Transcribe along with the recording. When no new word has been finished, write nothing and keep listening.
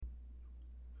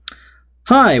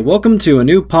Hi, welcome to a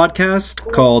new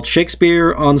podcast called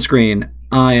Shakespeare on Screen.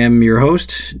 I am your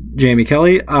host, Jamie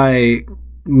Kelly. I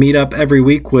meet up every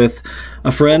week with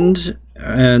a friend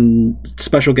and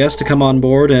special guest to come on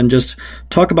board and just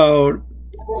talk about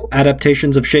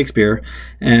adaptations of Shakespeare,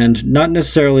 and not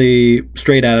necessarily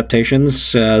straight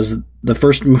adaptations, as the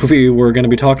first movie we're going to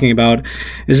be talking about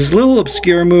is this little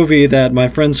obscure movie that my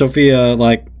friend Sophia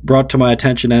brought to my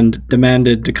attention and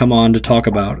demanded to come on to talk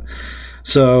about.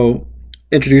 So,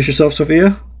 introduce yourself,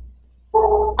 Sophia.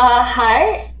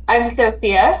 Hi, I'm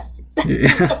Sophia.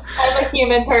 Yeah. I'm a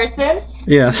human person.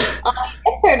 Yes. On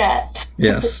the internet.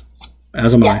 Yes.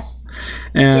 As am Yes. I.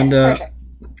 And Yes,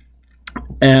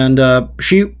 perfect.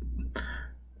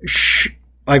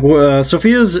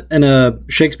 Sophia's in a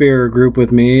Shakespeare group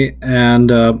with me,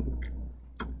 and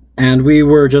we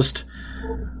were just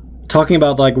talking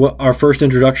about what our first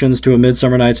introductions to A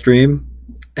Midsummer Night's Dream,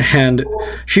 and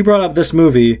she brought up this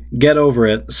movie, Get Over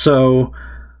It. So,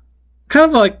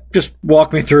 kind of just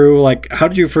walk me through how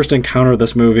did you first encounter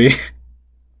this movie?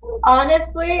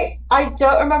 Honestly, I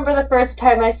don't remember the first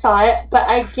time I saw it, but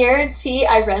I guarantee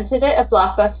I rented it at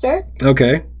Blockbuster,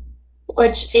 Okay.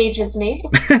 which ages me.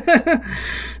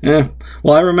 Yeah.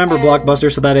 Well, I remember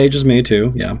Blockbuster, so that ages me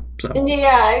too. Yeah. So.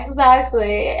 Yeah,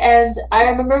 exactly. And I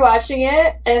remember watching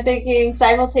it and thinking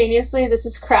simultaneously, this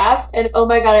is crap, and oh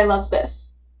my god, I love this.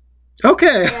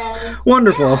 Okay. And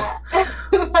Wonderful. yeah,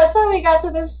 that's how we got to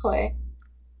this point.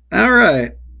 All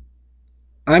right.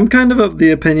 I'm kind of the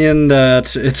opinion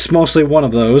that it's mostly one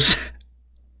of those.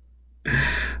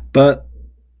 But,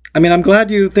 I mean, I'm glad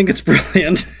you think it's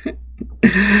brilliant.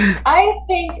 I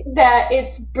think that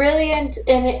it's brilliant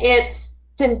in its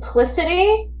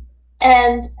simplicity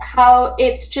and how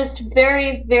it's just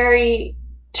very, very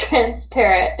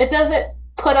transparent. It doesn't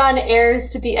put on airs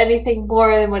to be anything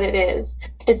more than what it is.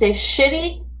 It's a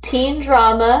shitty teen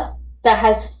drama that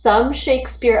has some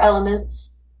Shakespeare elements,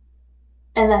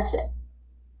 and that's it.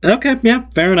 Okay, yeah,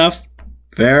 fair enough.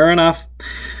 Fair enough.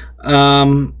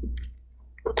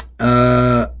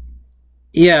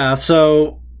 Yeah,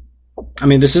 so, I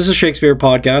mean, this is a Shakespeare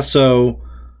podcast, so,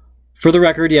 for the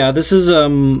record, yeah, this is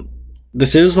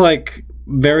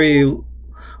very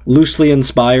loosely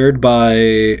inspired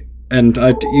by, and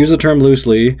I use the term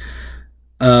loosely,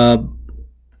 A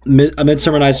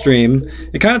Midsummer Night's Dream.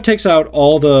 It kind of takes out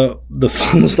all the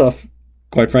fun stuff,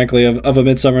 quite frankly, of A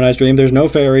Midsummer Night's Dream. There's no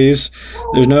fairies.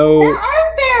 There's no... There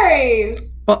are fairies!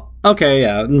 Well, okay,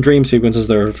 yeah. In dream sequences,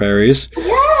 there are fairies.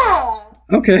 Yeah!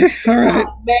 Okay, all right.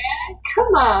 Oh, man,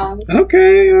 come on.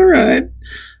 Okay, all right.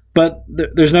 But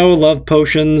there's no love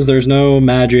potions. There's no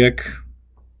magic.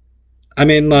 I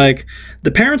mean,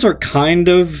 the parents are kind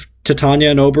of Titania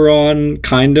and Oberon,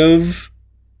 kind of.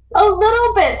 A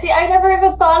little bit. See, I never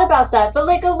even thought about that, but a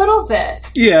little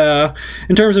bit. Yeah,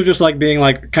 in terms of just being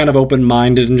kind of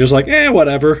open-minded and just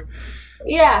whatever.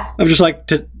 Yeah. I'm just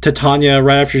Titania,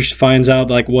 right after she finds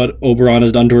out what Oberon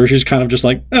has done to her, she's kind of just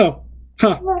oh,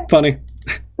 huh, funny.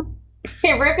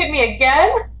 He ripping me again?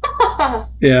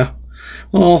 Yeah.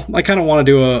 Well, I kind of want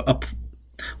to do a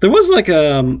there was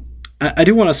I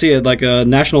do want to see it,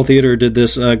 National Theater did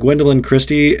this, Gwendolyn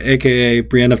Christie, aka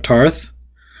Brienne of Tarth,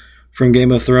 from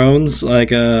Game of Thrones.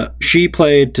 She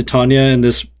played Titania in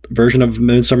this version of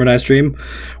Midsummer Night's Dream,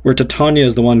 where Titania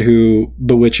is the one who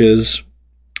bewitches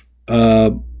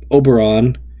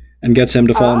Oberon and gets him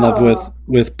to fall in love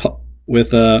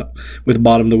with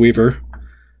Bottom the Weaver.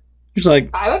 He's I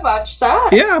would watch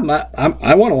that. yeah,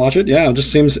 I want to watch it. Yeah, it just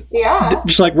seems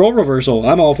just role reversal.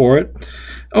 I'm all for it.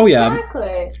 Oh yeah,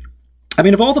 Exactly. I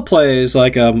mean, of all the plays, we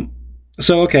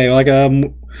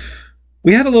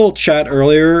had a little chat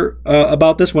earlier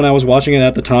about this when I was watching it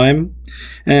at the time,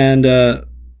 and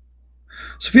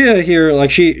Sophia here,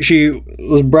 she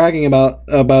was bragging about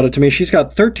it to me. She's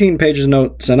got 13 pages of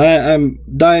notes, and I'm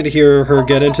dying to hear her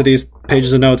get into these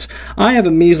pages of notes. I have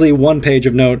a measly 1 page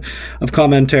of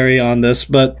commentary on this,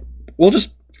 but we'll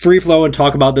just free flow and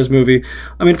talk about this movie.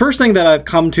 I mean, first thing that I've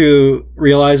come to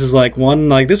realize is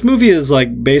this movie is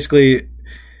basically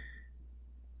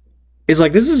is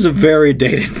this is a very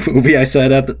dated movie. I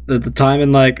said at the time,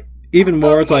 and even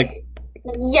more, Okay. it's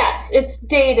Yes, it's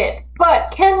dated. But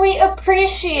can we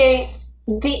appreciate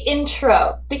the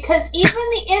intro? Because even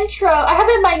the intro, I have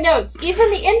it in my notes, even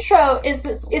the intro is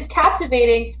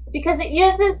captivating because it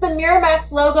uses the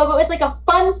Miramax logo, but with a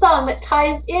fun song that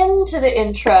ties into the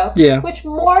intro. Yeah. Which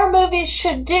more movies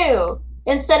should do.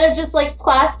 Instead of just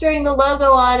plastering the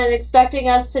logo on and expecting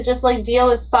us to just deal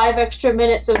with 5 extra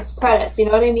minutes of credits, you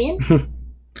know what I mean?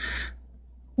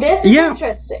 This is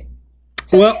interesting.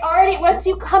 So well, you already, once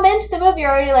you come into the movie, you're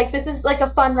already this is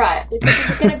a fun ride. This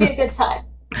is going to be a good time.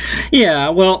 Yeah,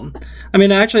 well, I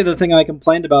mean, actually, the thing I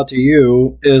complained about to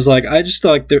you is like I just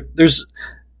feel like there's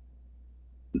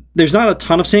not a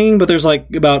ton of singing, but there's like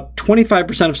about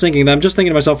 25% of singing that I'm just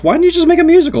thinking to myself, why didn't you just make a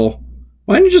musical?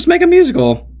 Why didn't you just make a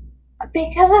musical?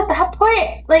 Because at that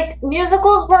point, like,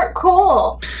 musicals weren't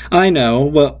cool. I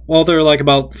know, but well, they're like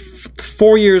about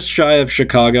 4 years shy of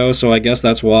Chicago, so I guess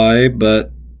that's why.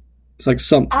 But it's like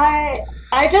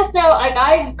I just know, like,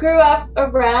 I grew up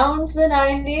around the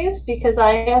 90s because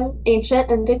I am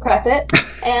ancient and decrepit,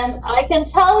 and I can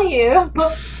tell you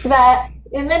that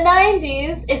in the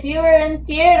 90s, if you were in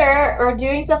theater or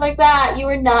doing stuff like that, you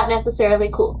were not necessarily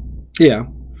cool. Yeah.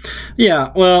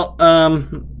 Well,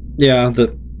 yeah.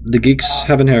 The geeks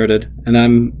have inherited, and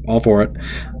I'm all for it.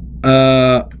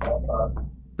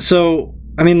 So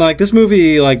I mean, like this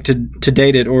movie, like to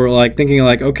date it, or like thinking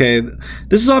like, okay,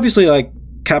 this is obviously like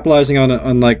capitalizing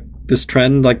on like this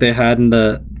trend like they had in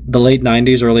the late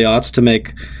 90s, early aughts to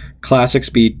make classics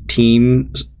be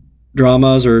teen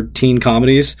dramas or teen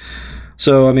comedies.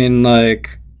 So I mean,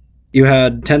 like you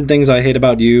had 10 Things I Hate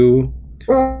About You,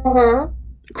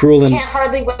 Cruel and Can't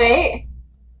Hardly Wait.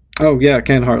 Oh yeah,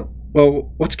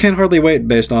 Well, what's Can't Hardly Wait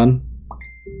based on?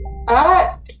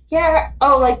 Yeah.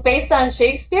 Oh, like based on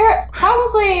Shakespeare?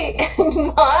 Probably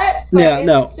not. Yeah,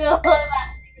 no. Still in that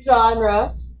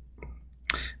genre.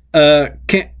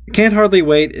 Can't Hardly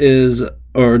Wait is,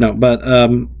 or no, but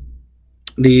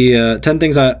the 10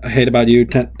 Things I Hate About You,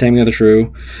 Taming of the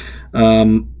Shrew.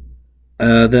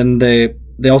 Then they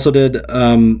also did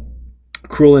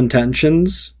Cruel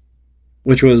Intentions,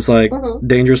 which was like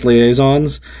Dangerous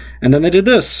Liaisons, and then they did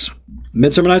this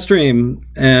Midsummer Night's Dream,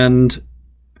 and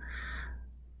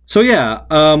so yeah,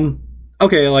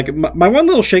 okay, like my one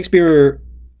little Shakespeare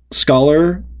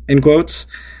scholar in quotes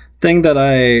thing that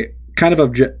I kind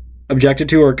of objected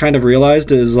to or kind of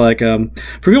realized is like for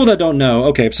people that don't know,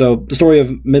 okay, so the story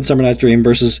of Midsummer Night's Dream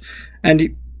versus,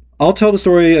 and I'll tell the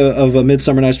story of A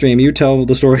Midsummer Night's Dream. You tell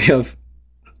the story of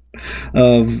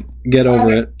Get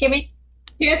Over It. Give me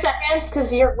 2 seconds,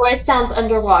 because your voice sounds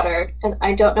underwater, and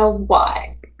I don't know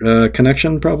why.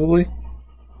 Connection, probably.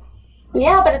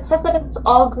 Yeah, but it says that it's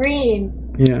all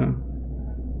green. Yeah.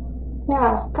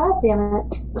 Yeah, god damn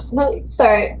it.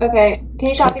 Sorry, okay. Can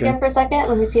you talk again for a second?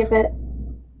 Let me see if it...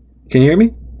 Can you hear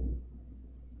me?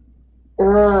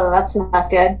 Oh, that's not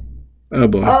good. Oh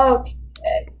boy.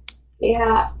 Okay.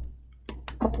 Yeah.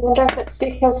 I wonder if it's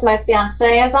because my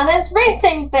fiance is on his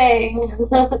racing thing.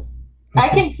 I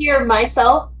can hear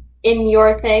myself in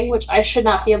your thing, which I should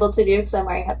not be able to do because I'm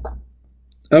wearing headphones.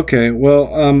 Okay,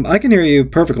 well, I can hear you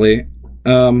perfectly.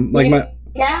 Yeah?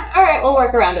 Alright, we'll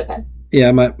work around it then.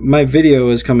 Yeah, my video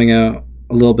is coming out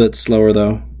a little bit slower,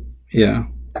 though. Yeah.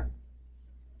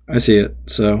 I see it,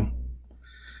 so...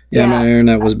 Yeah, my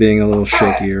internet was being a little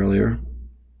shaky earlier.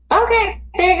 Okay,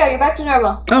 there you go, you're back to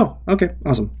normal. Oh, okay,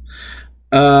 awesome.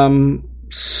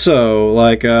 So,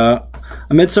 like, A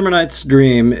Midsummer Night's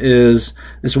Dream is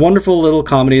this wonderful little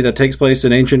comedy that takes place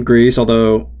in ancient Greece,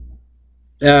 although...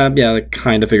 yeah, it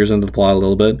kind of figures into the plot a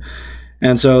little bit.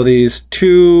 And so these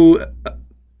two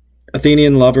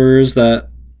Athenian lovers that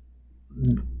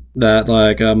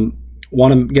like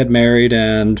want to get married,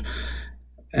 and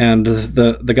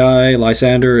the guy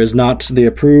Lysander is not the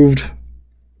approved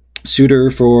suitor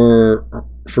for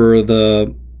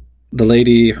the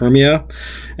lady Hermia,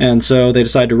 and so they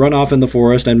decide to run off in the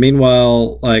forest. And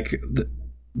meanwhile, like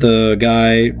the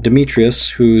guy Demetrius,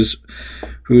 who's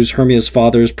Hermia's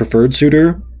father's preferred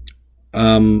suitor,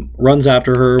 runs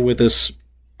after her with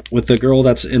the girl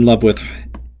that's in love with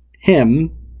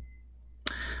him,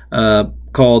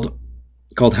 called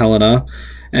Helena.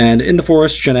 And in the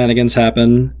forest, shenanigans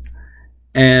happen,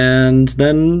 and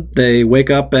then they wake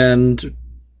up, and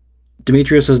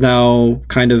Demetrius is now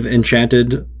kind of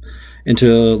enchanted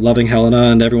into loving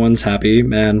Helena, and everyone's happy,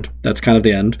 and that's kind of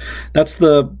the end. That's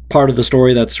the part of the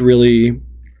story that's really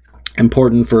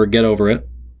important for Get Over It.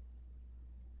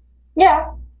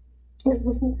 Yeah,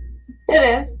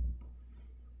 it is.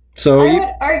 So I would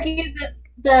argue that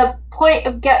the point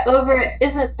of Get Over It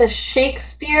isn't the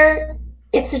Shakespeare,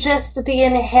 it's just the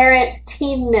inherent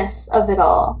teenness of it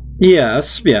all.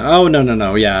 Yes, yeah. Oh,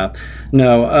 no, yeah.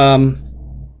 No,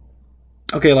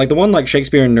 okay, like the one like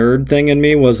Shakespeare nerd thing in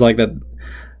me was like that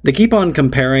they keep on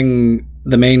comparing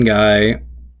the main guy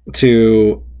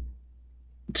to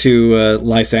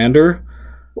Lysander.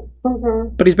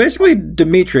 Mm-hmm. But he's basically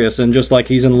Demetrius, and just like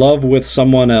he's in love with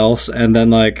someone else, and then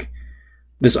like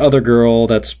this other girl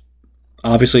that's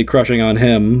obviously crushing on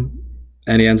him,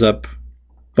 and he ends up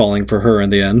falling for her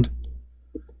in the end.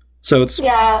 So it's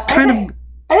I think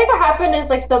what happened is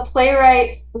like the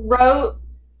playwright wrote,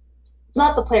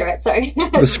 not the playwright, sorry,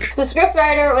 the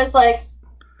scriptwriter was like,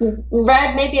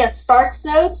 read maybe a Sparks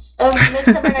Notes of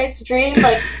Midsummer Night's Dream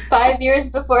like 5 years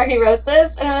before he wrote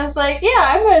this, and I was like, yeah,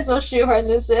 I might as well shoehorn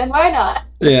this in. Why not?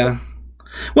 Yeah.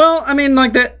 Well, I mean,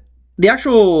 like the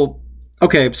actual.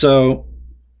 Okay, so.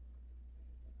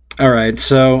 All right,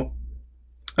 so.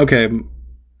 Okay.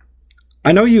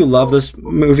 I know you love this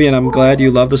movie, and I'm glad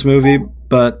you love this movie,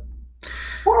 but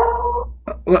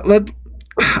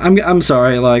I'm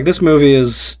sorry. Like, this movie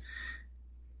is.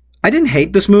 I didn't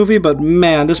hate this movie, but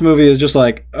man, this movie is just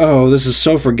like, oh, this is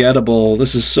so forgettable.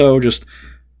 This is so just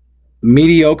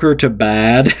mediocre to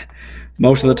bad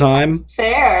most of the time. That's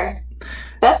fair.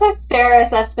 That's a fair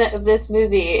assessment of this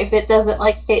movie if it doesn't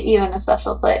like hit you in a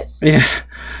special place. Yeah.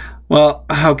 Well,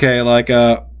 okay, like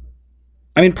I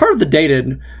mean, part of the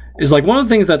dated is like one of the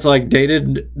things that's like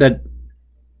dated that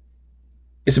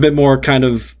is a bit more kind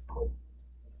of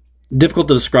difficult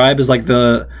to describe is like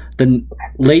the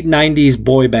late 90s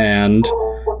boy band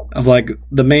of like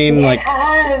the main like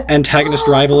antagonist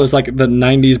rival is like the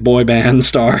 90s boy band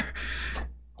star.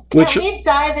 Can we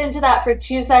dive into that for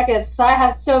 2 seconds? Because I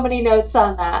have so many notes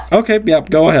on that. Okay, yeah,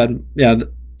 go ahead. Yeah,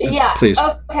 please.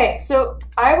 Okay, so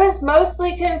I was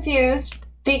mostly confused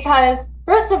because,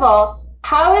 first of all,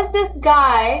 how is this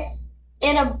guy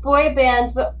in a boy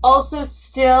band but also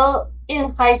still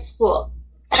in high school?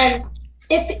 And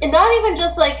if not even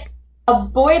just like a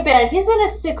boy band, he's in a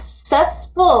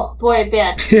successful boy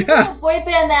band. He's in a boy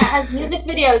band that has music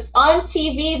videos on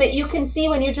TV that you can see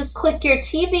when you just click your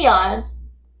TV on.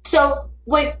 So,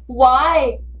 like,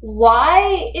 why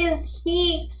is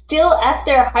he still at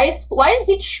their high school? Why didn't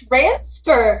he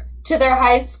transfer to their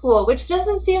high school? Which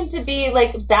doesn't seem to be,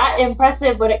 like, that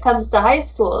impressive when it comes to high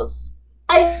schools.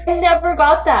 I never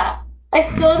got that. I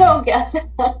still don't get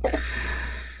that.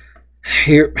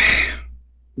 Here,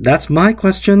 that's my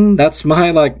question. That's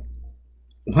my, like,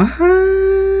 what?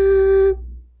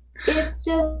 It's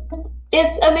just...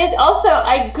 It's amazing. Also,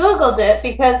 I Googled it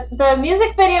because the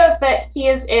music video that he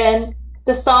is in,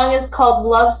 the song is called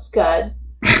Love Scud.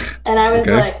 And I was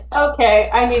like, okay,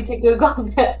 I need to Google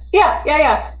this.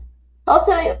 Yeah.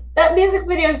 Also, that music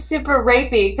video is super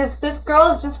rapey because this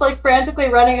girl is just like frantically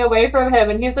running away from him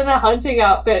and he's in a hunting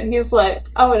outfit and he's like,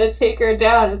 I'm going to take her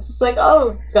down. It's just like,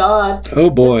 oh, God. Oh,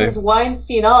 boy. This is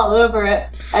Weinstein all over it.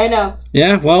 I know.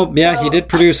 Yeah, well, yeah, so, he did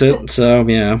produce it. So,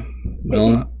 yeah.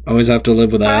 Well, always have to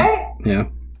live with that. Right? Yeah.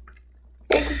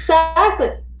 Exactly.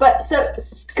 But so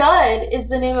Scud is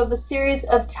the name of a series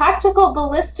of tactical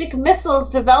ballistic missiles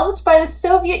developed by the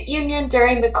Soviet Union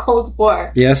during the Cold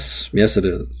War. Yes, it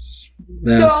is.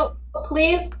 So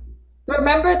please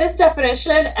remember this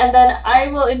definition, and then I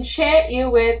will enchant you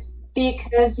with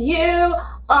because you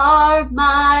are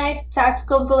my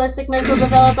tactical ballistic missile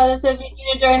developed by the Soviet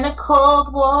Union during the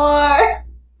Cold War.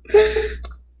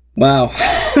 Wow.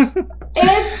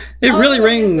 It really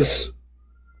rings.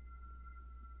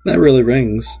 That really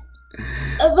rings.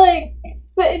 Like,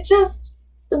 but it just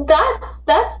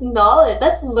that's knowledge.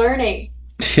 That's learning.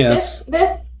 Yes.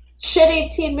 This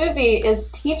shitty teen movie is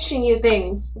teaching you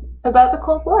things about the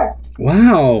Cold War.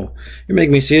 Wow, you're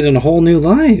making me see it in a whole new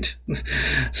light.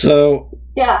 So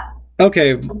yeah.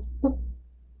 Okay.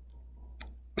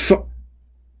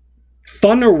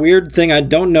 Fun or weird thing, I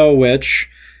don't know which,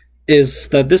 is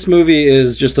that this movie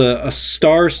is just a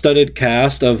star-studded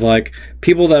cast of like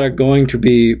people that are going to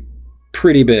be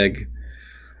pretty big.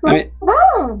 I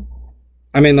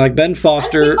mean, like Ben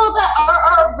Foster. And people that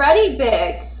are already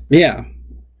big. Yeah.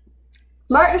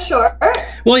 Martin Short.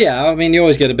 Well, yeah. I mean, you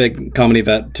always get a big comedy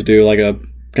vet to do like a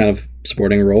kind of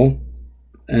supporting role,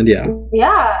 and yeah.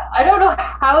 Yeah, I don't know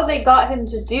how they got him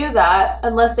to do that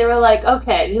unless they were like,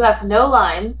 okay, you have no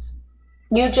lines,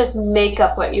 you just make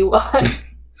up what you want.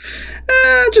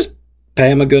 Just pay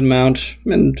him a good amount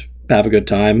and have a good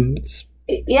time.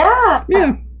 Yeah,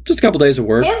 just a couple days of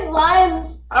work. His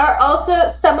lines are also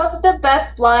some of the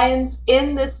best lines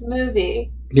in this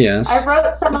movie. Yes. I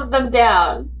wrote some of them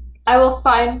down. I will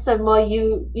find some while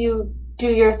you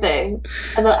do your thing,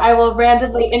 and then I will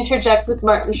randomly interject with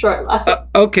Martin Short lines.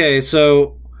 Okay,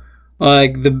 so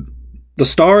like the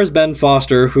star is Ben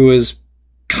Foster, who is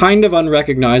kind of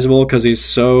unrecognizable because he's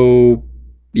so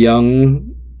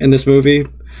young in this movie.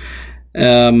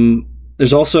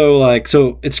 There's also like,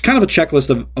 so it's kind of a checklist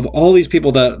of all these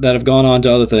people that have gone on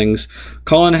to other things.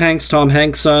 Colin Hanks, Tom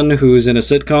Hanks' son, who's in a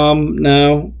sitcom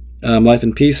now, Life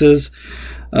in Pieces.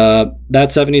 That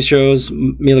 70s shows.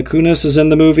 Mila Kunis is in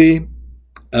the movie.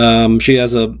 She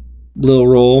has a little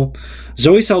role.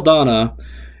 Zoe Saldana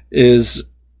is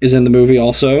in the movie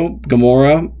also.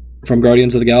 Gamora from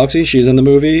Guardians of the Galaxy, she's in the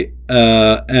movie.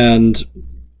 And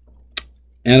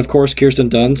of course Kirsten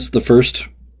Dunst, the first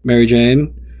Mary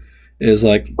Jane, is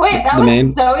like Wait, that the was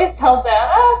main. Zoe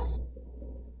Saldana?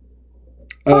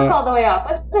 Fuck all the way up.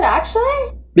 Was it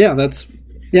actually?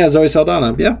 Yeah, Zoe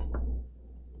Saldana. Yeah.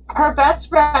 Her best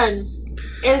friend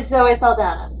is Zoe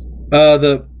Saldana.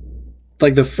 The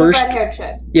first The red-haired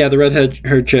chick. Yeah, the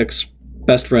red-haired chick's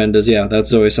best friend is that's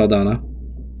Zoe Saldana.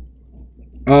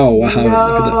 Oh wow! Look at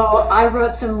that. No, I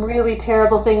wrote some really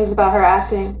terrible things about her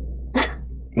acting.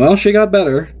 Well, she got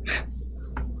better.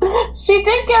 She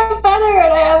did get better,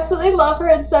 and I absolutely love her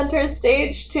in Center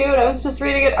Stage too. And I was just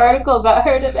reading an article about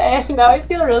her today, and now I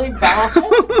feel really bad.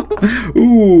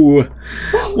 Ooh.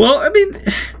 Well, I mean,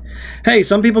 hey,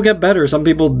 some people get better, some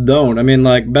people don't. I mean,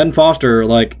 like Ben Foster,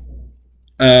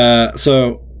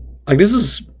 this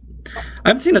is. I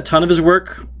haven't seen a ton of his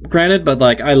work, granted, but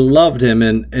like I loved him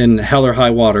in Hell or High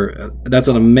Water. That's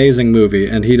an amazing movie,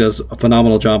 and he does a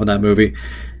phenomenal job in that movie.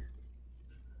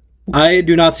 I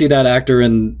do not see that actor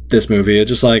in this movie.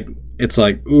 It's like,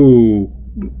 ooh,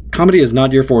 comedy is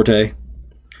not your forte.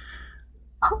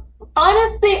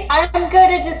 Honestly, I'm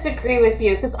going to disagree with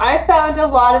you, because I found a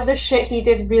lot of the shit he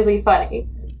did really funny.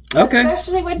 Okay.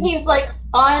 Especially when he's like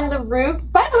on the roof.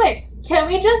 By the way, can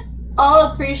we just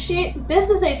all appreciate this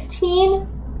is a teen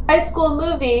high school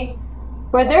movie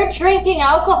where they're drinking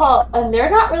alcohol and they're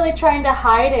not really trying to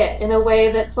hide it in a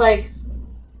way that's like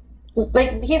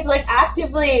he's like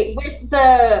actively with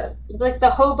the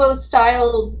hobo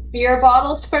style beer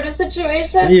bottle sort of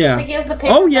situation. Yeah. Like he has the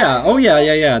paper Oh yeah.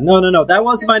 No. That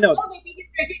was my notes. Oh, maybe he's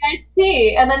drinking iced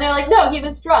tea, and then they're like, no, he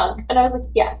was drunk, and I was like,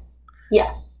 yes.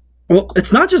 Well,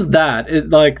 it's not just that. It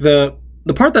like the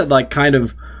part that like kind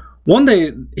of one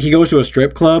day he goes to a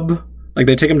strip club. Like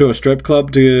they take him to a strip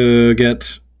club to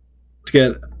get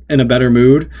in a better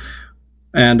mood.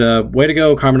 And way to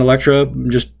go, Carmen Electra!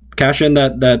 Just cash in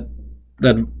that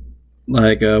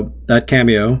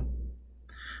cameo.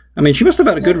 I mean, she must have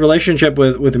had a good relationship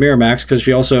with Miramax, because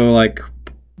she also like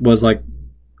was like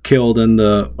killed in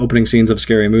the opening scenes of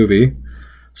Scary Movie.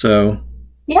 So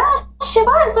yeah, she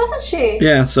wasn't she?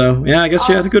 Yeah. So yeah, I guess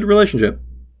she had a good relationship.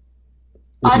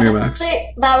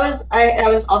 Honestly, that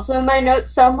was also in my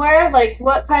notes somewhere. Like,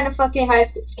 what kind of fucking high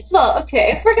school? First of all,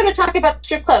 okay, if we're gonna talk about the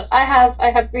strip club, I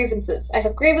have grievances. I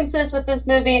have grievances with this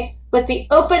movie, with the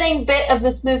opening bit of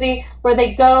this movie where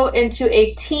they go into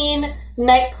a teen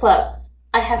nightclub.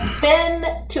 I have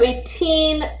been to a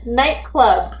teen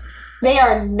nightclub. They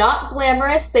are not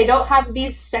glamorous. They don't have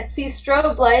these sexy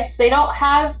strobe lights. They don't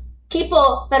have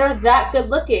people that are that good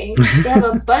looking. They have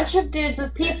a bunch of dudes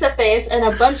with pizza face and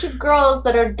a bunch of girls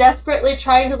that are desperately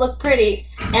trying to look pretty,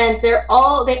 and they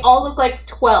all look like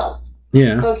 12.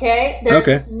 Yeah. Okay?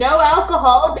 There's no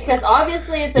alcohol, because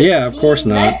obviously it's a teen of course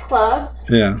not. nightclub.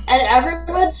 Yeah. And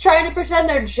everyone's trying to pretend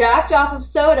they're jacked off of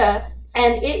soda,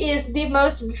 and it is the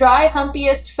most dry,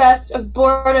 humpiest fest of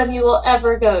boredom you will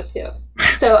ever go to.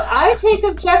 So I take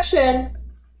objection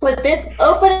with this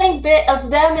opening bit of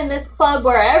them in this club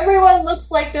where everyone looks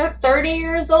like they're 30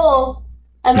 years old,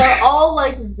 and they're all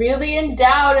like really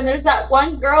endowed, and there's that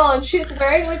one girl, and she's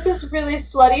wearing like this really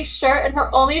slutty shirt, and her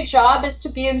only job is to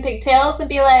be in pigtails and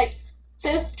be like,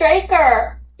 "So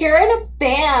Stryker, you're in a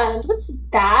band. What's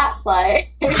that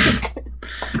like?"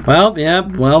 Well,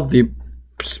 you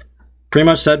pretty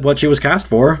much said what she was cast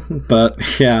for, but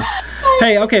yeah.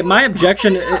 Hey, okay, my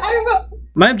objection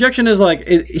is like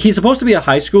he's supposed to be a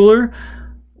high schooler.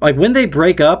 Like when they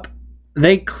break up,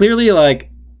 they clearly like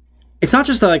it's not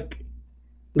just like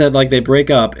that like they break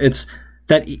up, it's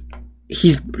that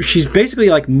she's basically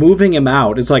like moving him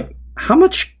out. It's like, how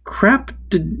much crap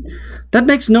that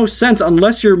makes no sense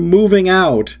unless you're moving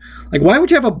out. Like, why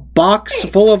would you have a box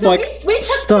full of like we took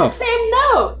stuff? The same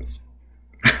notes.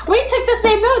 We took the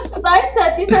same notes, because I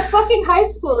said these are fucking high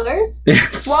schoolers.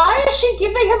 Yes. Why is she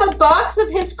giving him a box of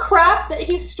his crap that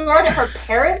he stored at her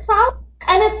parents' house?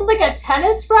 And it's like a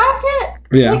tennis racket?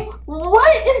 Yeah. Like,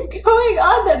 what is going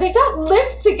on there? They don't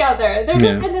live together. They're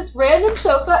just in this random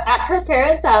sofa at her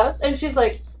parents' house, and she's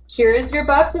like, here is your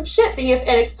box of shit that you've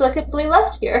inexplicably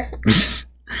left here.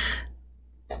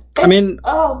 I mean...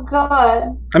 Oh,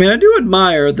 God. I mean, I do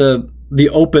admire the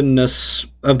openness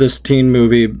of this teen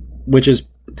movie, which is...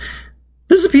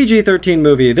 This is a PG-13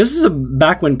 movie. This is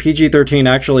back when PG-13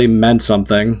 actually meant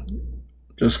something.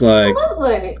 Just like...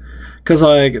 Absolutely. Because,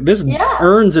 like, this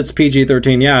earns its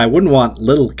PG-13. Yeah, I wouldn't want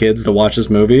little kids to watch this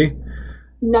movie.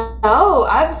 No,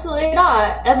 absolutely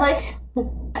not. And, like,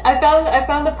 I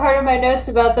found the part of my notes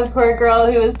about the poor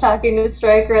girl who was talking to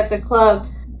Stryker at the club.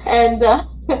 And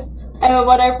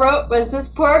what I wrote was, this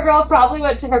poor girl probably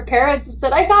went to her parents and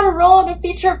said, I got a role in a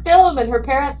feature film, and her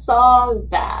parents saw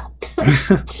that.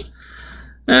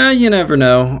 You never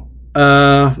know.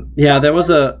 Yeah, there was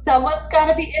a... Someone's got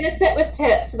to be innocent with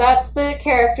tits. That's the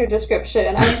character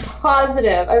description. I'm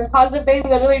positive. They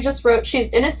literally just wrote, she's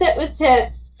innocent with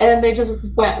tits, and they just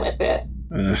went with it.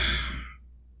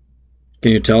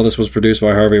 Can you tell this was produced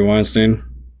by Harvey Weinstein?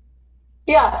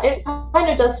 Yeah, it kind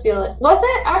of does feel it. Was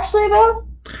it actually, though?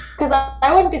 Because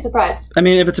I wouldn't be surprised. I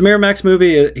mean, if it's a Miramax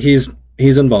movie, he's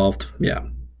involved. Yeah,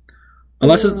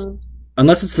 unless it's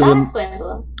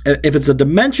if it's a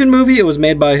Dimension movie, it was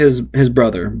made by his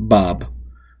brother Bob,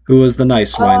 who was the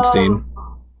nice Weinstein,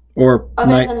 or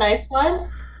there's a nice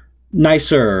one.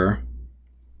 Nicer.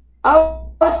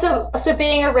 Oh, so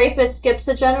being a rapist skips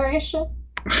a generation.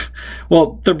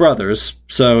 Well, they're brothers,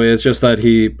 so it's just that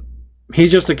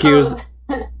he's just accused.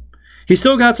 He's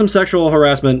still got some sexual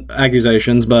harassment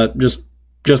accusations, but just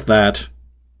that.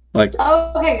 Like,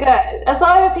 oh, okay, good. As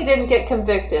long as he didn't get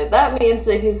convicted, that means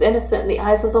that he's innocent in the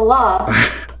eyes of the law.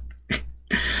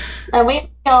 And we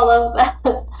all love that.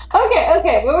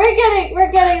 Okay, but we're getting.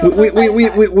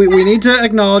 We need to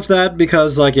acknowledge that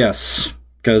because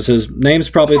his name's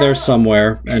probably there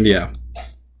somewhere, and yeah.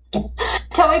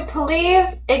 Can we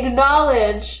please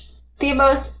acknowledge the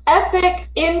most epic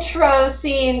intro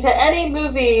scene to any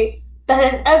movie that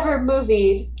has ever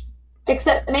movied,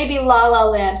 except maybe La La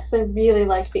Land, because I really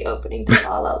liked the opening to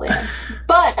La La Land.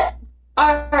 But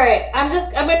all right, I'm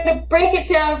going to break it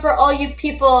down for all you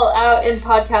people out in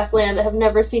podcast land that have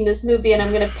never seen this movie, and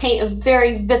I'm going to paint a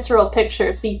very visceral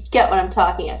picture so you get what I'm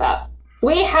talking about.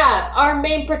 We have our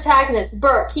main protagonist,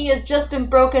 Burke. He has just been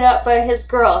broken up by his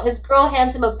girl. His girl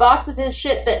hands him a box of his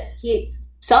shit that he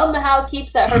somehow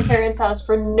keeps at her parents' house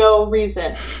for no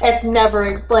reason. It's never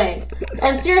explained.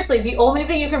 And seriously, the only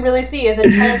thing you can really see is a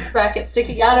tennis racket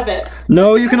sticking out of it.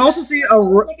 No, you can also see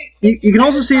you can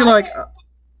also see I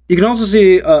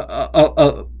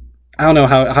don't know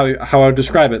how I would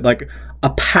describe it, like a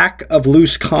pack of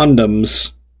loose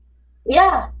condoms.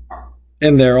 Yeah.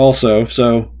 In there also,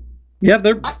 so yeah,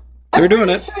 they're doing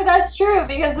it. I'm sure that's true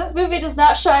because this movie does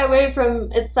not shy away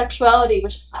from its sexuality,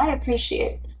 which I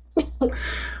appreciate.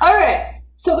 Alright,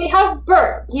 so we have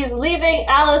Bert. He's leaving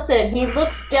Allison. He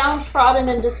looks downtrodden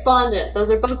and despondent. Those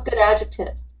are both good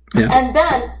adjectives. Yeah. And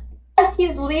then, as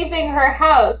he's leaving her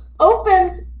house,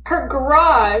 opens her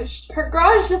garage. Her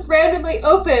garage just randomly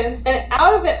opens, and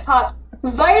out of it pops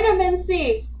Vitamin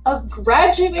C of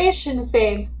Graduation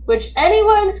fame, which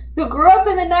anyone who grew up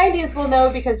in the 90s will know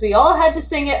because we all had to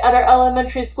sing it at our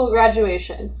elementary school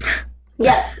graduations.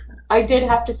 Yes. I did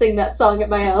have to sing that song at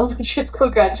my elementary school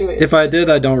graduation. If I did,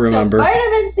 I don't remember. So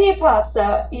Vitamin C pops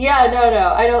out. Yeah, no,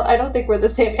 I don't think we're the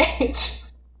same age.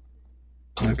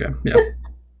 Okay, yeah.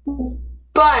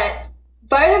 But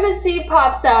Vitamin C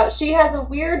pops out. She has a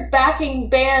weird backing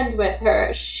band with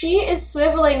her. She is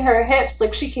swiveling her hips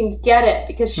like she can get it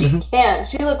because she can.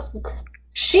 She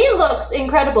looks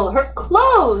incredible. Her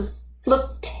clothes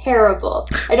look terrible.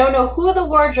 I don't know who the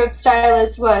wardrobe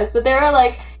stylist was, but they were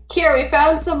like, here, we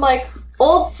found some, like,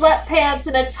 old sweatpants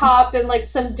and a top and, like,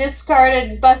 some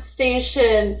discarded bus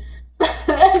station.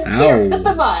 Here, put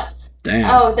them on. Damn.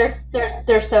 Oh,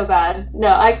 they're so bad. No,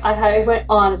 I went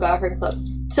on about her clothes.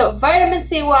 So, Vitamin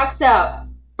C walks out.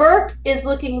 Burke is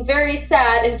looking very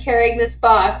sad and carrying this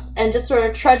box and just sort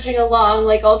of trudging along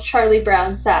like all Charlie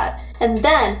Brown sad. And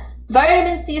then,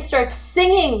 Vitamin C starts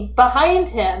singing behind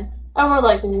him, and we're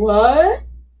like, what?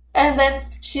 And then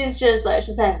she's just like,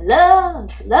 love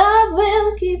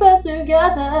will keep us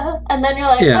together. And then you're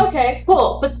like, okay,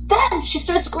 cool. But then she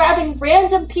starts grabbing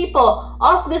random people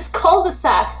off this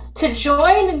cul-de-sac to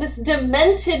join in this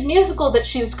demented musical that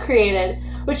she's created,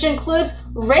 which includes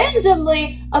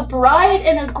randomly a bride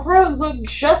and a groom who have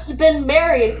just been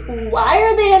married. Why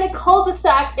are they in a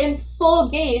cul-de-sac in full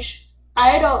gauche?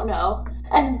 I don't know.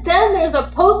 And then there's a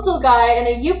postal guy and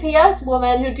a UPS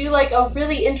woman who do like a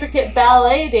really intricate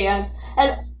ballet dance.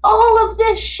 And all of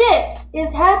this shit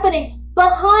is happening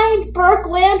behind Burke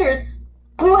Landers,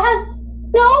 who has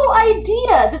no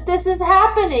idea that this is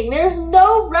happening. There's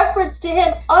no reference to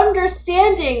him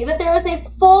understanding that there is a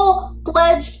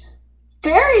full-fledged,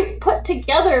 very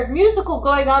put-together musical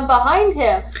going on behind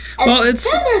him. And then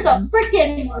there's a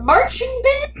freaking marching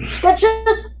band that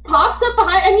just pops up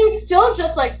behind, and he's still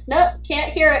just like, nope,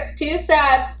 can't hear it, too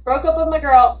sad, broke up with my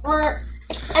girl.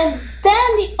 And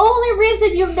then the only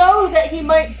reason you know that he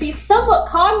might be somewhat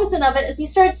cognizant of it is he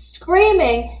starts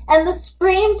screaming, and the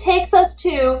scream takes us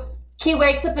to he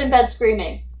wakes up in bed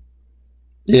screaming.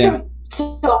 Yeah.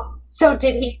 So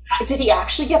did he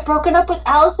actually get broken up with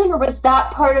Allison, or was that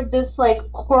part of this like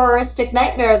horroristic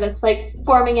nightmare that's like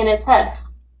forming in his head?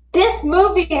 This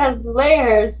movie has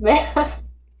layers, man.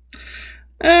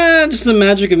 Just the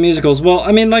magic of musicals. Well,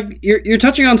 I mean, like you're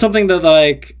touching on something that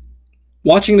like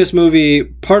watching this movie,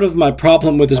 part of my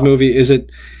problem with this movie is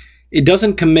it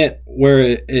doesn't commit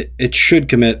where it should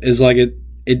commit. Is like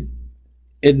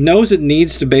it knows it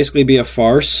needs to basically be a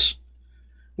farce,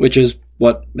 which is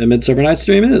what A Midsummer Night's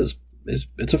Dream is.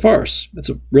 It's a farce. It's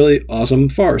a really awesome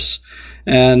farce.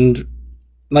 And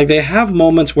like they have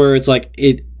moments where it's like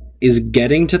it is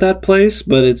getting to that place,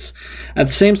 but it's at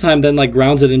the same time then like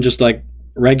grounds it in just like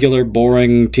regular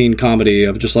boring teen comedy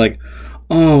of just like,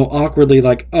 oh, awkwardly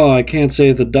like, oh, I can't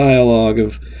say the dialogue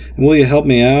of, will you help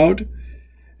me out?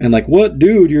 And like, what,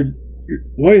 dude, you're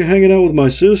why are you hanging out with my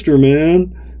sister,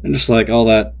 man? And just like all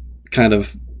that kind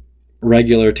of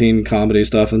regular teen comedy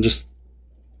stuff, and just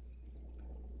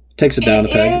takes it down a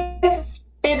peg.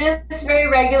 It is very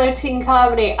regular teen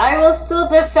comedy. I will still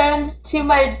defend to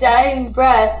my dying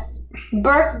breath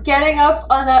Burke getting up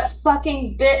on that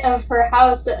fucking bit of her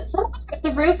house that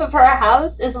the roof of her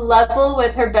house is level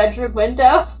with her bedroom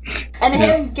window, and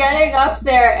him getting up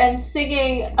there and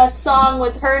singing a song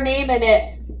with her name in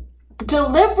it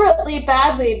deliberately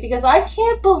badly, because I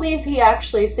can't believe he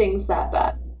actually sings that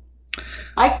bad.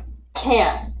 I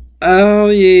can't. Oh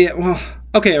yeah, well,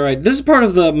 okay, all right. This is part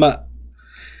of the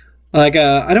like.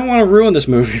 I don't want to ruin this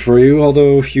movie for you,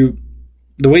 although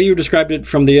the way you described it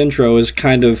from the intro is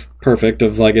kind of perfect.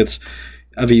 Of like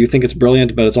you think it's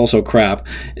brilliant, but it's also crap.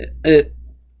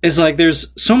 It's like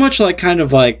there's so much like kind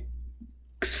of like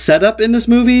setup in this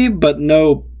movie, but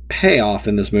no payoff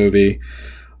in this movie.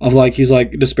 Of like he's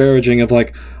like disparaging of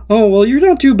like, oh well, you're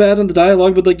not too bad in the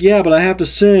dialogue, but like yeah, but I have to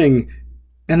sing,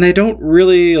 and they don't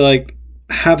really like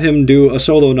have him do a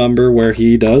solo number where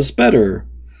he does better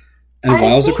and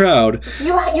wows the crowd.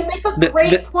 You make a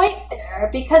great point there,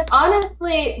 because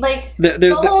honestly, like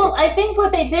I think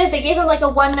what they did, they gave him like a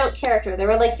one-note character. They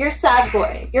were like, "You're sad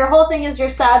boy. Your whole thing is you're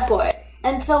sad boy."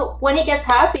 And so when he gets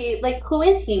happy, like, who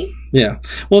is he? Yeah.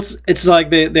 Well, it's like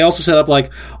they also set up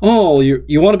like, oh,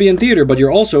 you want to be in theater, but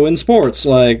you're also in sports.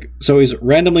 Like, so he's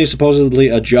randomly supposedly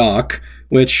a jock,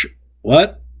 which,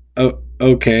 what? Oh,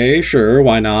 okay, sure,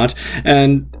 why not?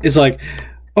 And it's like,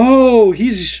 oh,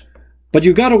 but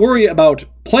you got to worry about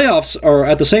playoffs are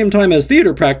at the same time as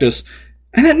theater practice.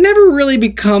 And it never really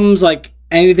becomes like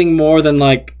anything more than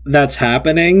like that's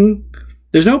happening.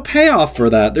 There's no payoff for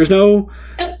that. There's no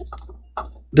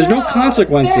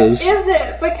consequences. There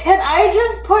isn't. But can I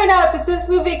just point out that this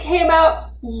movie came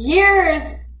out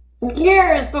years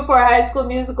before High School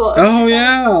Musical? Oh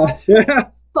yeah.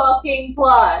 Fucking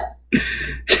plot.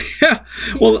 Yeah.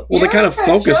 Well, they kind of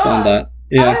focused on that.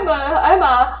 Yeah. I'm a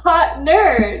hot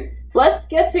nerd. Let's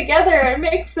get together and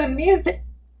make some music.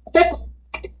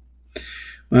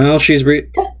 Well, she's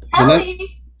Kelly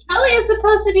is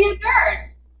supposed to be a nerd.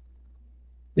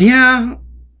 Yeah.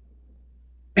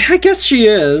 I guess she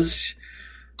is.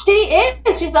 She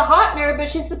is. She's a hot nerd, but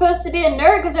she's supposed to be a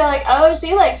nerd because they're like, oh,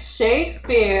 she likes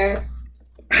Shakespeare.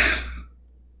 I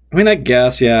mean, I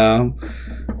guess, yeah.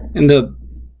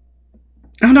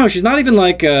 Oh no, she's not even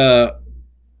like,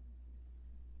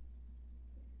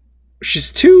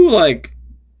 she's too, like,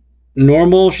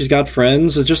 normal. She's got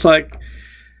friends. It's just like,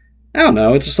 I don't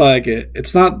know. It's just like,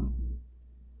 it's not,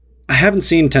 I haven't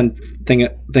seen 10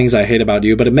 Things I Hate About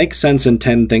You, but it makes sense in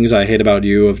 10 Things I Hate About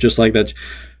You of just like that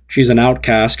she's an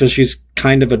outcast because she's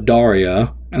kind of a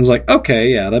Daria. And it's like,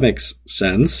 okay, yeah, that makes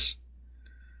sense.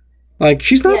 Like,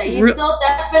 she's not... Yeah, you still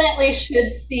definitely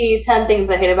should see 10 Things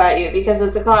I Hate About You because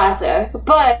it's a classic.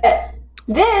 But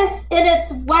this, in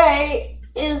its way,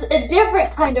 is a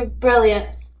different kind of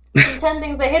brilliance than 10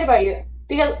 Things I Hate About You.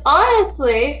 Because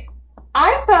honestly,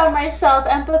 I found myself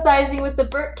empathizing with the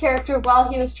Burke character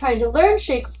while he was trying to learn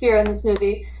Shakespeare in this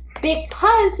movie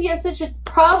because he has such a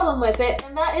problem with it,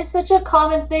 and that is such a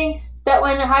common thing that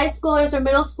when high schoolers or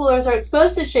middle schoolers are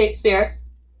exposed to Shakespeare,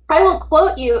 I will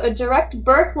quote you a direct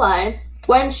Burke line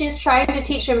when she's trying to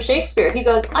teach him Shakespeare. He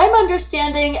goes, I'm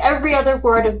understanding every other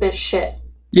word of this shit.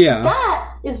 Yeah.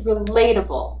 That is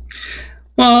relatable.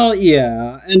 Well,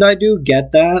 yeah, and I do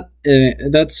get that.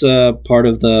 That's part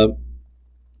of the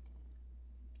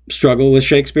struggle with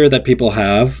Shakespeare that people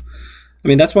have. I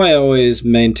mean, that's why I always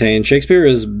maintain Shakespeare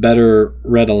is better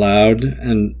read aloud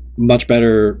and much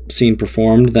better seen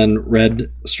performed than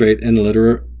read straight in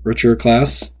literature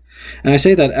class. And I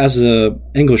say that as a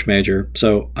English major,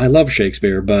 so I love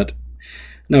Shakespeare, but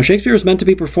no, Shakespeare is meant to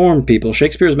be performed, people.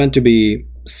 Shakespeare is meant to be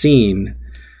seen.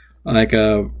 Like,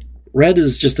 read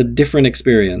is just a different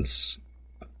experience.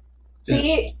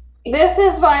 See, this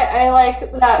is why I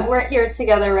like that we're here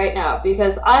together right now,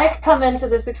 because I come into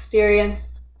this experience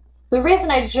The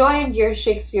reason I joined your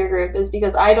Shakespeare group is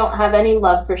because I don't have any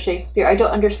love for Shakespeare. I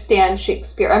don't understand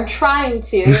Shakespeare. I'm trying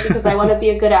to because I want to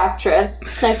be a good actress.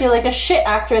 And I feel like a shit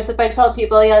actress if I tell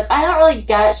people, like, I don't really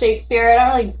get Shakespeare. I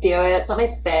don't really do it. It's not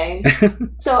my thing.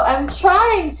 So I'm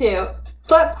trying to.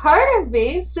 But part of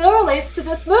me still relates to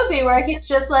this movie where he's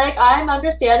just like, I'm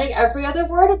understanding every other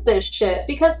word of this shit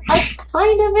because I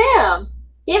kind of am.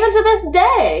 Even to this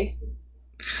day.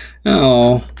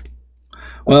 Oh.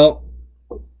 Well,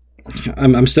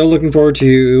 I'm still looking forward to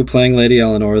you playing Lady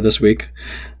Eleanor this week.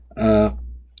 No,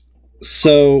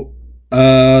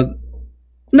 I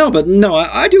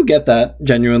do get that,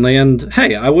 genuinely. And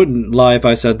hey, I wouldn't lie if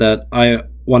I said that I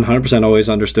 100% always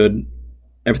understood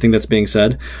everything that's being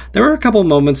said. There were a couple of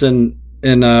moments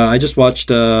I just watched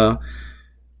National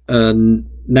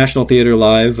Theatre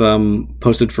Live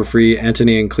posted for free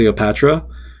Antony and Cleopatra,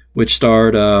 which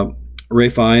starred Ray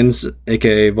Fiennes,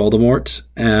 aka Voldemort,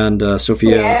 and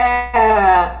Sophia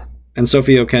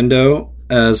Oquendo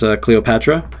as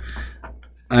Cleopatra,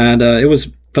 and it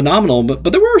was phenomenal.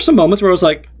 But there were some moments where I was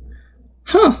like,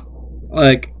 "Huh,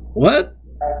 like what?"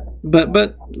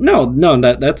 But no,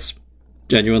 that's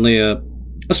genuinely a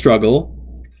struggle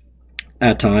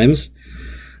at times.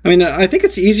 I mean, I think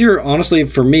it's easier, honestly,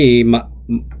 for me,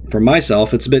 for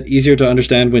myself. It's a bit easier to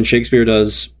understand when Shakespeare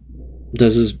does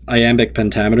his iambic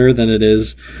pentameter than it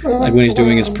is like when he's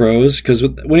doing his prose, because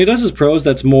when he does his prose,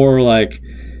 that's more like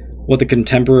what the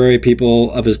contemporary people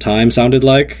of his time sounded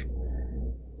like,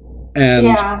 and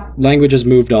language has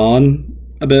moved on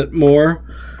a bit more.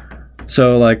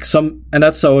 So like and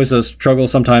that's always a struggle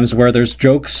sometimes, where there's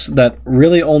jokes that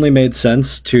really only made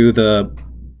sense to the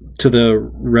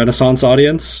Renaissance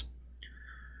audience.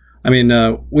 I mean,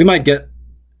 we might get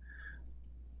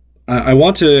I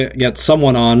want to get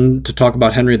someone on to talk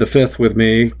about Henry V with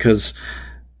me, because,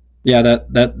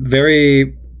 that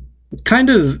very kind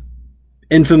of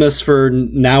infamous for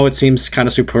now, it seems kind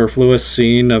of superfluous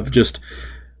scene of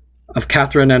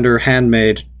Catherine and her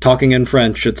handmaid talking in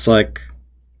French. It's like,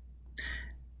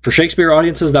 for Shakespeare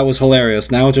audiences, that was hilarious.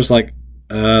 Now it's just like,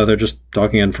 they're just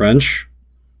talking in French.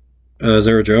 Is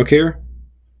there a joke here?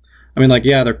 I mean, like,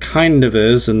 yeah, there kind of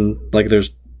is, and like,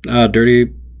 there's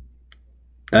dirty.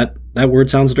 That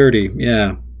word sounds dirty,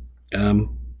 yeah.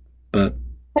 But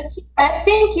I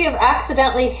think you've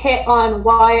accidentally hit on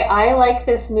why I like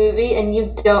this movie and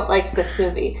you don't like this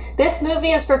movie. This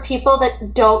movie is for people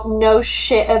that don't know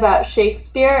shit about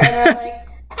Shakespeare and are like,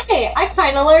 hey, I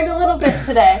kind of learned a little bit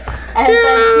today. And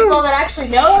then people that actually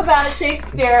know about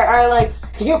Shakespeare are like,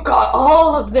 you got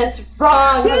all of this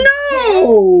wrong.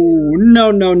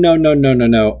 No.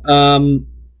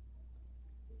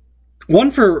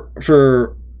 One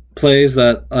for plays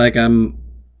that like I'm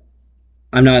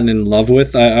not in love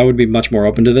with, I would be much more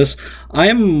open to this. I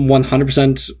am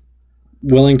 100%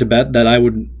 willing to bet that I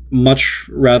would much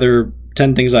rather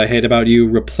 10 Things I Hate About You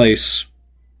replace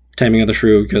Taming of the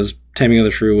Shrew, because Taming of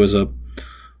the Shrew was a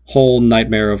whole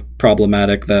nightmare of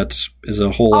problematic that is a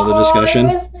whole other discussion.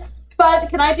 It was fun.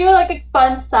 Can I do like a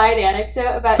fun side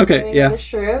anecdote about Taming of the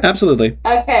Shrew? Absolutely.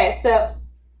 Okay, so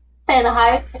in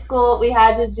high school, we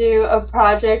had to do a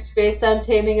project based on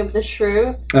Taming of the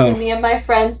Shrew. So me and my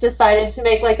friends decided to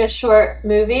make like a short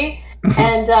movie,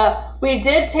 and we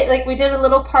did a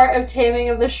little part of Taming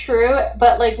of the Shrew,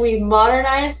 but like we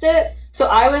modernized it. So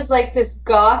I was like this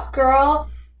goth girl,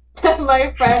 and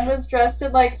my friend was dressed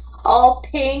in like all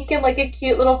pink and like a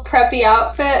cute little preppy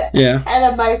outfit. Yeah. And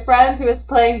then my friend who was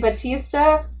playing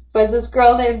Batista was this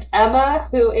girl named Emma,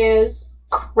 who is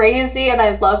crazy, and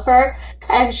I love her.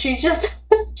 And she just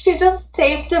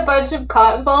taped a bunch of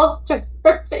cotton balls to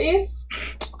her face,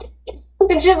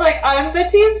 and she's like, "I'm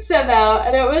Batista now."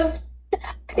 And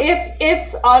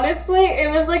it's honestly,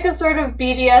 it was like a sort of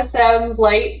BDSM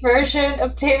light version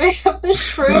of Taming of the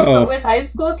Shrew, but with high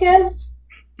school kids.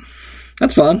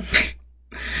 That's fun.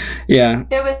 Yeah,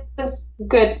 it was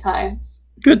good times.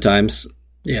 Good times.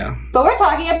 Yeah. But we're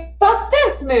talking about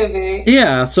this movie.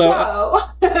 Yeah. So.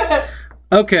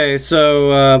 Okay,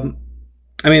 so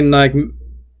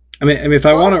if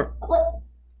I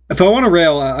want to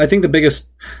rail, I think the biggest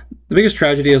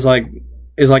tragedy is like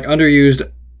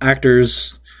underused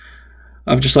actors.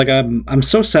 Of just like, I'm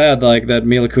so sad like that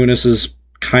Mila Kunis is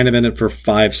kind of in it for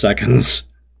 5 seconds.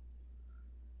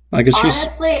 Like,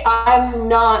 honestly, I'm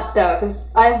not though, because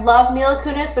I love Mila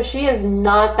Kunis, but she is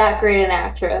not that great an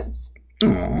actress.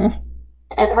 Aww.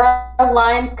 And her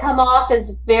lines come off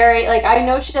as very, like, I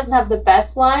know she doesn't have the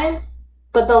best lines,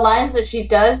 but the lines that she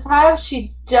does have,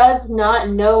 she does not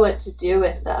know what to do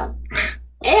with them.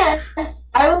 And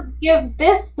I will give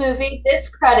this movie this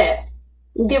credit.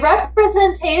 The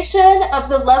representation of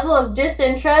the level of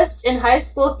disinterest in high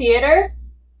school theater,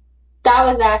 that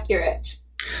was accurate.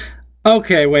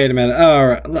 Okay, wait a minute. All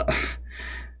right.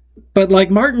 But like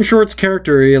Martin Short's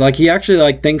character, like he actually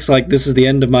like thinks like this is the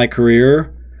end of my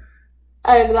career.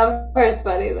 I mean, that part's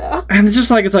funny though. And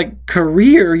it's like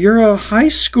career. You're a high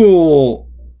school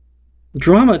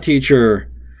drama teacher.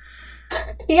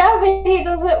 Yeah, but he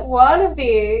doesn't want to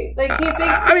be. Like, he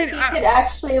thinks he could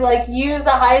actually, like, use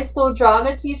a high school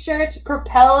drama teacher to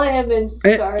propel him in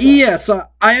stardom. Yes,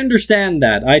 I understand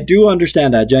that. I do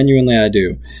understand that. Genuinely, I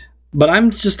do. But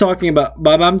I'm just talking about...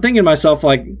 But I'm thinking to myself,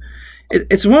 like...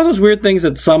 It's one of those weird things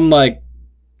that some, like,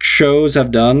 shows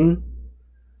have done.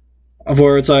 Of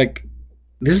where it's like...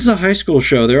 This is a high school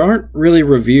show. There aren't really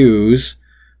reviews.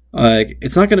 Like,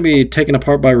 it's not going to be taken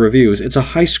apart by reviews. It's a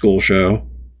high school show.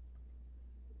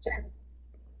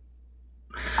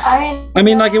 I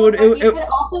mean, like, you can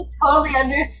also totally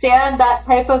understand that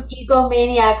type of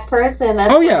egomaniac person.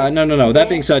 That's no. That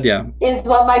being said, yeah. Is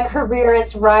what my career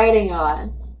is riding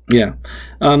on. Yeah.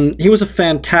 He was a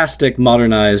fantastic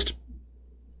modernized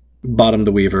Bottom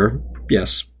the Weaver.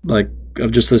 Yes. Like,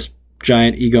 of just this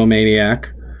giant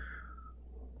egomaniac.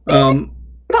 Not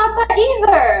that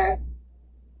either.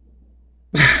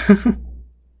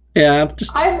 Yeah,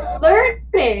 I'm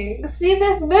learning. See,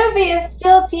 this movie is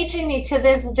still teaching me to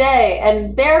this day,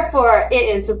 and therefore it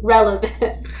is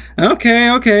relevant.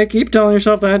 Okay. Keep telling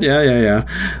yourself that. Yeah.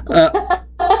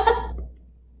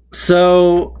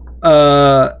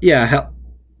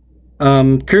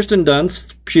 Kirsten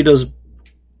Dunst, she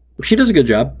does a good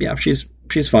job. Yeah,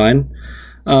 she's fine.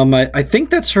 I think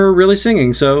that's her really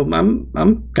singing, so I'm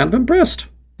kind of impressed.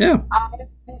 Yeah.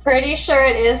 I'm pretty sure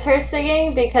it is her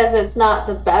singing because it's not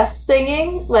the best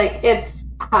singing. Like, it's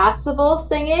passable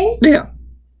singing. Yeah.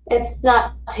 It's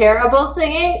not terrible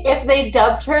singing. If they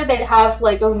dubbed her, they'd have,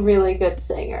 like, a really good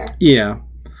singer. Yeah.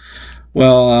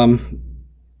 Well,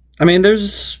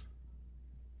 that's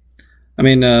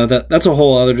a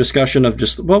whole other discussion of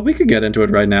just, well, we could get into it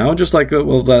right now. Just like,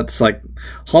 that's like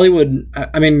Hollywood.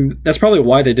 I mean, that's probably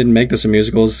why they didn't make this a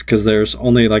musical, is because there's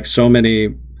only like so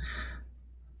many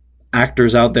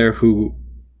actors out there who,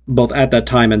 both at that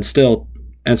time and still,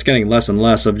 and it's getting less and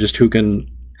less of just who can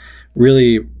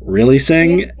really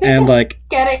sing and like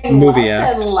getting movie less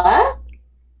act. And less?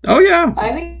 Oh yeah.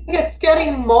 I think it's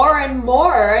getting more and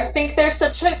more. I think there's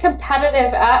such a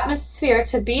competitive atmosphere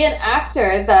to be an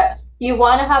actor that you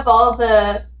want to have all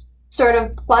the sort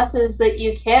of pluses that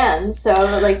you can. So,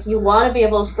 like, you want to be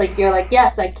able to, like, you're like,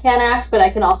 yes, I can act, but I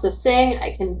can also sing,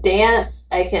 I can dance,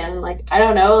 I can, like, I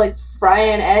don't know, like, fry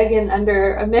an egg in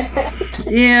under a minute.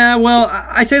 Yeah, well,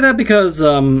 I say that because,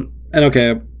 and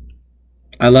okay,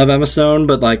 I love Emma Stone,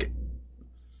 but, like,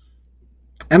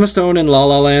 Emma Stone in La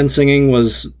La Land singing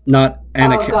was not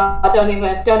Anna. Oh God,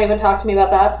 don't even talk to me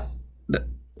about that.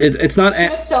 It's not. She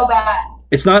was so bad.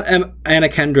 It's not Anna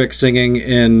Kendrick singing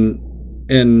in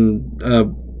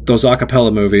those a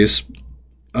cappella movies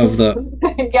of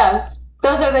the. Yes,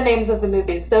 those are the names of the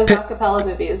movies. Those a cappella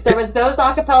movies. There was those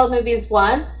a cappella movies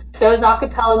 1, those a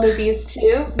cappella movies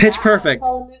 2, Pitch Perfect.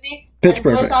 Movie, Pitch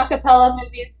Perfect. Those a cappella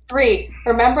movies 3.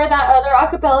 Remember that other a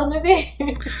cappella movie?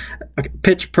 Okay,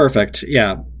 Pitch Perfect.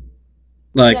 Yeah.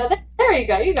 Like. Yeah, there you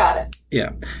go. You got it.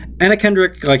 Yeah, Anna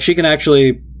Kendrick, like she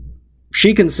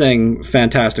can sing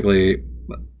fantastically.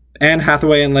 Anne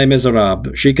Hathaway in Les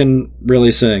Miserables, she can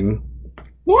really sing.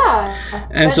 Yeah,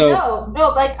 and but so no,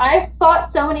 like I've fought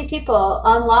so many people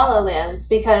on La La Land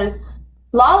because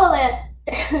La La Land.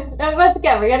 Once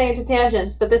again, we're getting into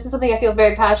tangents, but this is something I feel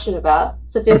very passionate about.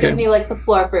 So if you'll give me like the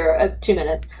floor for 2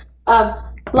 minutes,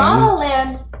 La La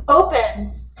Land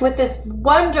opens with this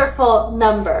wonderful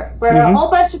number where a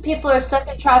whole bunch of people are stuck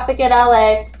in traffic in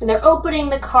LA and they're opening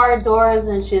the car doors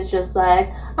and she's just like,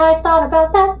 I thought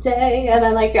about that day, and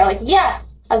then like you're like,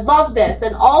 yes, I love this,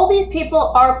 and all these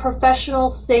people are professional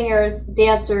singers,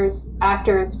 dancers,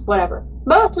 actors, whatever,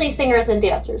 mostly singers and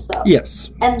dancers though.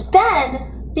 Yes. And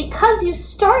then because you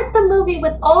start the movie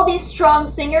with all these strong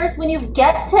singers, when you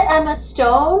get to Emma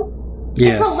Stone,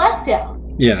 it's a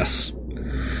letdown. Yes.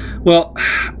 Well,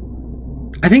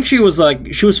 I think she was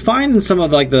fine in some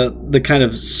of like the kind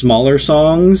of smaller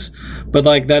songs, but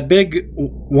like that big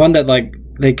one that like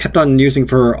they kept on using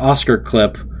for her Oscar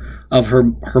clip of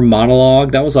her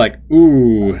monologue, that was like,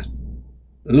 ooh,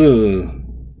 ugh.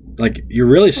 Like, you're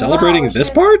really celebrating this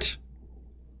part?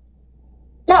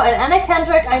 No, and Anna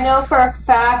Kendrick, I know for a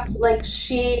fact, like,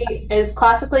 she is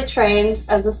classically trained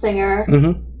as a singer,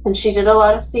 and she did a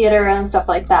lot of theater and stuff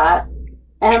like that.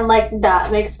 And, like,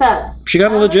 that makes sense. She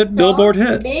got a legit Billboard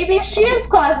hit. Maybe she is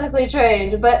classically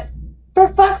trained, but for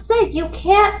fuck's sake, you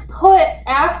can't put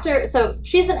actor. So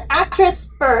she's an actress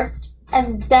first,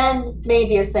 and then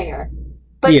maybe a singer.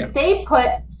 But Yeah. they put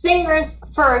singers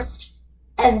first,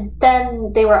 and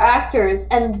then they were actors,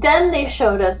 and then they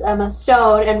showed us Emma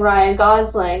Stone and Ryan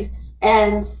Gosling,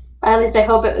 and at least I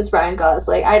hope it was Ryan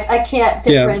Gosling. I can't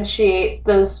differentiate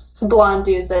those blonde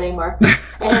dudes anymore.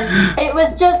 And it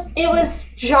was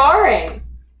jarring.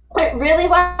 It really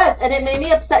was, and it made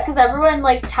me upset because everyone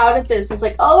like touted this as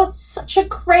like, oh, it's such a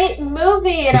great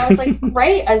movie, and I was like,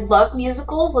 great, I love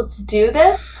musicals, let's do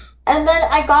this. And then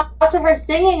I got to her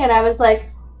singing, and I was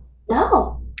like,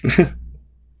 no.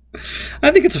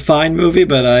 I think it's a fine movie,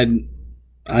 but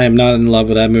I am not in love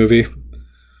with that movie.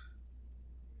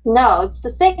 No, it's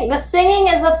the singing. The singing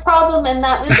is the problem in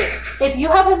that movie. If you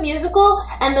have a musical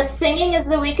and the singing is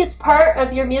the weakest part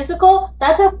of your musical,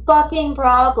 that's a fucking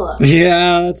problem.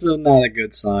 Yeah, that's not a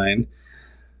good sign.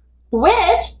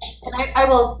 Which, and I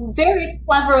will very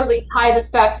cleverly tie this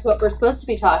back to what we're supposed to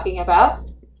be talking about.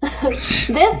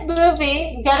 This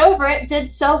movie, Get Over It,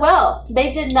 did so well.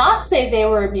 They did not say they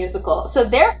were a musical. So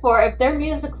therefore, if their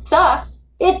music sucked,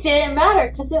 it didn't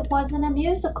matter because it wasn't a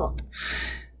musical.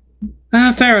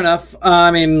 Fair enough.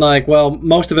 I mean, like, well,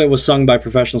 most of it was sung by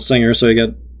professional singers, so you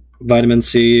get Vitamin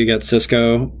C, you get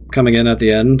Cisco coming in at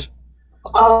the end.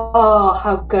 Oh,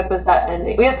 how good was that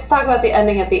ending? We have to talk about the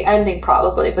ending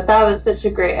probably, but that was such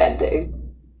a great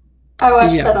ending. I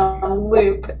watched that on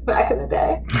loop back in the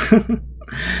day.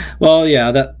 Well,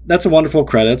 yeah, that's a wonderful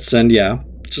credits, and yeah,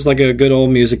 just like a good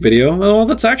old music video. Well,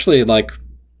 that's actually like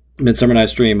Midsummer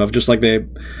Night's Dream of just like the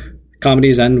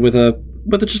comedies end with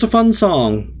just a fun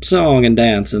song and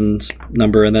dance and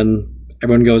number, and then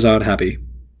everyone goes out happy.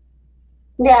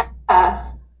 Yeah,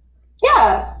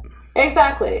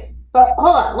 exactly. But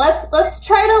hold on, let's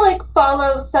try to like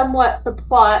follow somewhat the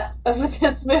plot of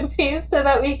this movie so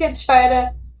that we can try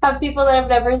to have people that have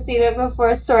never seen it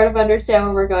before sort of understand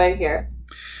where we're going here.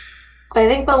 I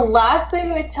think the last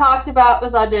thing we talked about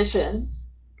was auditions.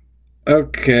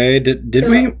 Okay, did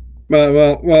we?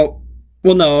 Well,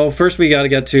 no. First, we got to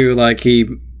get to like he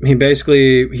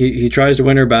basically he tries to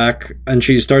win her back, and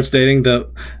she starts dating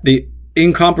the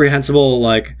incomprehensible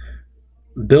like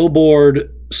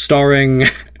Billboard starring.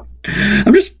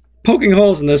 I'm just poking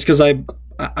holes in this because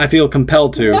I feel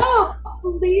compelled to. No,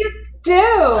 please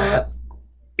do.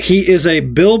 He is a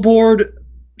Billboard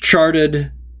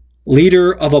charted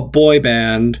leader of a boy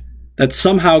band that's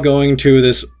somehow going to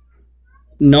this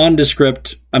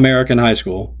nondescript American high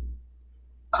school.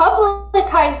 Public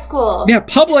high school. Yeah,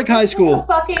 public high school.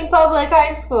 Fucking public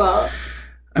high school.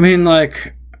 I mean,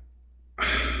 like,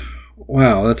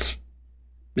 wow, that's,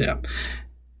 yeah.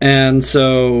 And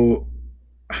so,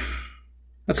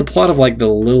 that's a plot of, like, the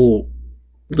little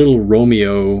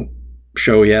Romeo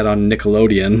show he had on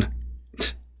Nickelodeon.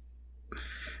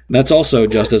 That's also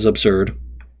just as absurd.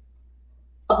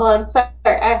 Oh, I'm sorry.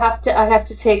 I have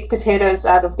to take potatoes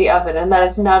out of the oven, and that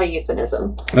is not a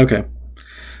euphemism. Okay.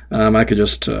 I could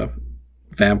just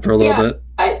vamp for a little bit.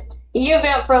 You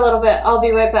vamp for a little bit. I'll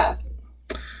be right back.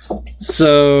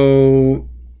 So,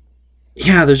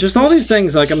 yeah, there's just all these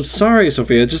things. Like, I'm sorry,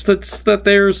 Sophia. Just that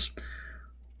there's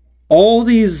all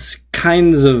these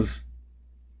kinds of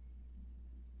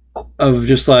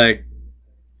just like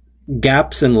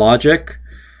gaps in logic,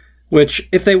 which,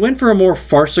 if they went for a more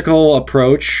farcical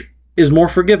approach, is more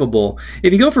forgivable.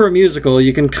 If you go for a musical,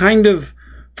 you can kind of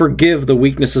forgive the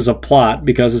weaknesses of plot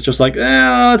because it's just like,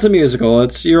 it's a musical.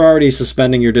 You're already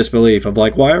suspending your disbelief of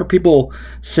like, why are people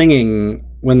singing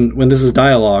when this is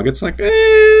dialogue? It's like,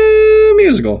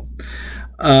 musical.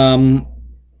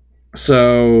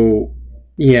 So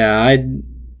yeah,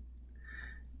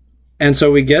 and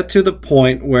so we get to the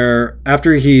point where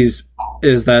after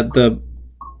the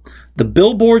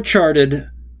Billboard charted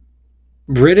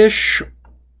British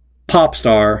pop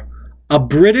star, a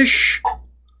British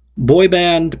boy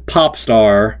band pop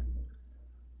star,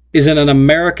 is in an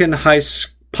American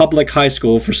public high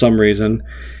school for some reason,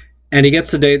 and he gets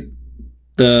to date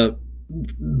the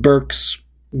Burke's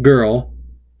girl,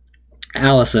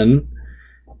 Allison,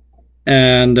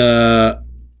 and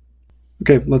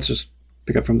okay, let's just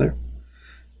pick up from there.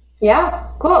 Yeah,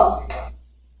 cool.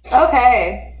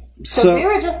 Okay. So we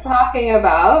were just talking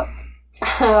about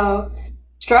how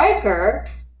Stryker,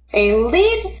 a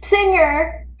lead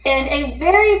singer in a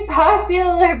very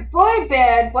popular boy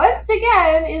band, once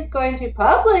again is going to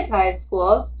public high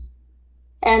school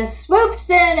and swoops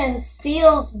in and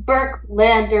steals Burke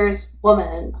Lander's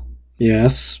woman.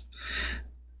 Yes.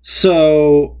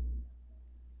 So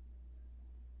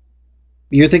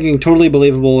you're thinking totally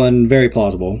believable and very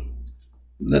plausible.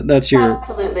 That's your...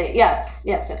 Absolutely. Yes.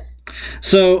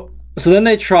 So so then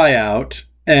they try out,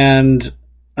 and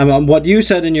what you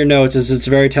said in your notes is it's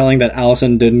very telling that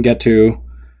Allison didn't get to.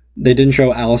 They didn't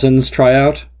show Allison's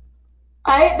tryout.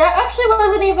 That actually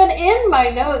wasn't even in my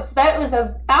notes. That was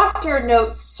a after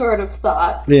notes sort of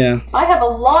thought. Yeah. I have a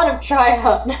lot of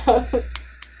tryout notes.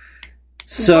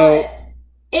 So but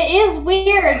it is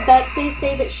weird that they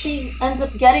say that she ends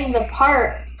up getting the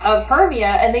part of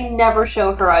Hermia, and they never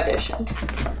show her audition.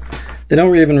 They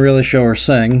don't even really show her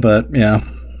sing, but yeah.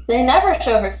 They never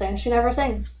show her sing. She never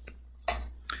sings.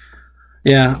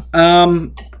 Yeah.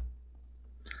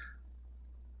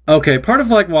 Okay, part of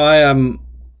like why I'm,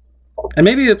 and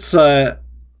maybe it's I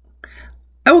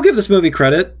will give this movie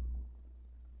credit,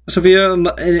 Sophia,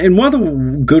 in one of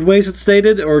the good ways it's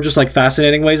stated, or just like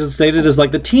fascinating ways it's stated, is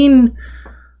like the teen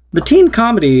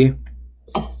comedy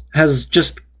has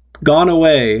just gone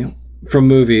away from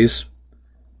movies.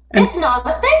 And it's not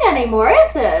a thing anymore,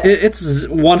 is it? It's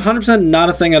 100% not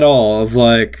a thing at all. Of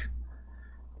like,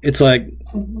 it's like,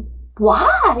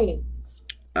 why?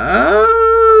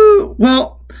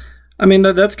 Well, I mean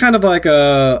that's kind of like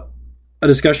a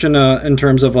discussion in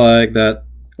terms of like that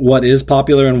what is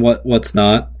popular and what's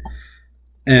not,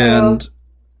 and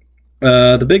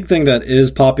the big thing that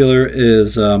is popular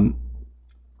is like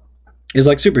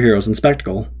superheroes and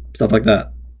spectacle stuff like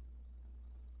that.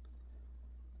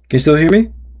 Can you still hear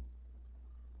me?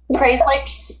 Crazy, like,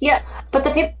 yeah, but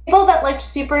the people that liked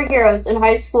superheroes in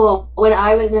high school, when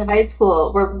I was in high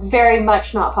school, were very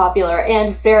much not popular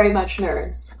and very much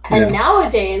nerds. And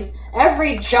nowadays,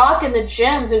 every jock in the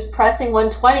gym who's pressing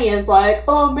 120 is like,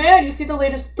 oh man, you see the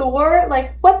latest Thor?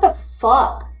 Like, what the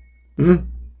fuck? Mm-hmm.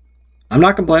 I'm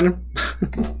not complaining.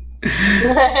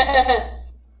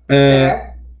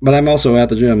 But I'm also at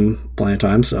the gym plenty of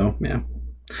times, so yeah.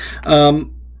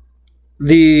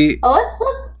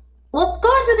 Let's go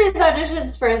into these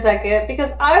auditions for a second,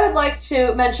 because I would like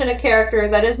to mention a character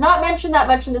that is not mentioned that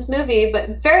much in this movie,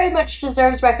 but very much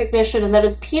deserves recognition, and that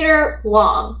is Peter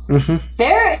Wong. Mm-hmm.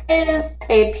 There is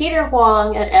a Peter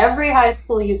Wong at every high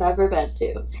school you've ever been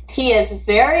to. He is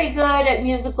very good at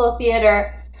musical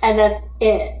theater, and that's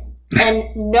it.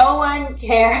 And no one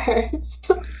cares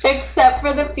except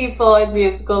for the people in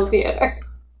musical theater.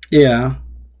 Yeah.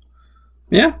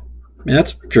 Yeah,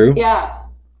 that's true. Yeah.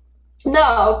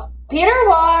 No, Peter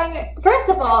Wong, first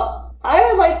of all, I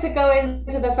would like to go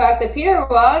into the fact that Peter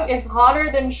Wong is hotter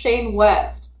than Shane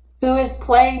West, who is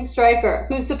playing Stryker,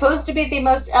 who's supposed to be the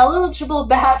most eligible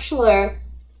bachelor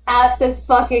at this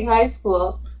fucking high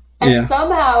school. And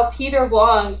somehow Peter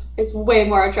Wong is way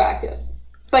more attractive.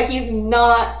 But he's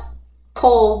not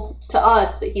told to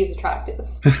us that he's attractive.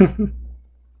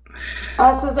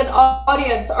 Us as an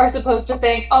audience are supposed to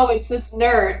think, oh, it's this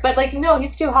nerd. But, like, no,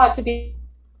 he's too hot to be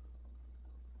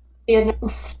a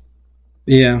nerd.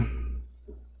 Yeah.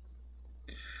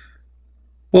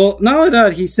 Well, not only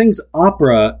that, he sings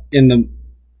opera in the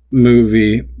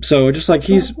movie. So just like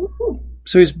he's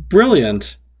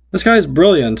brilliant. This guy's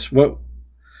brilliant. But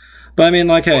I mean,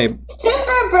 like, hey,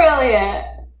 super brilliant.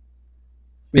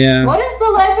 Yeah. What is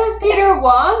the life of Peter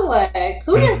Wong like?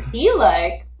 Who does he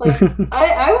like? Like,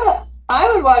 I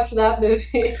would watch that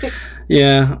movie.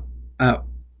 Yeah.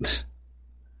 It's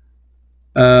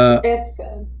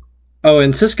good. Oh,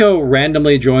 and Cisco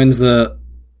randomly joins the.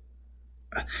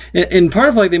 In part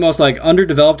of like the most like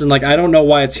underdeveloped and like I don't know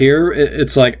why it's here.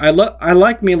 It's like I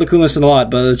like Mila Kunis a lot,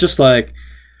 but it's just like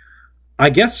I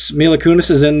guess Mila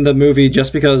Kunis is in the movie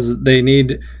just because they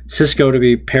need Cisco to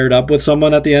be paired up with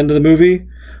someone at the end of the movie.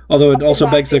 Although it also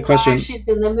begs the question. She's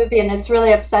in the movie, and it's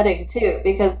really upsetting too,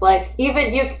 because like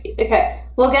even you. Okay,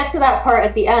 we'll get to that part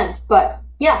at the end, but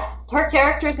yeah, her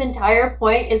character's entire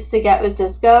point is to get with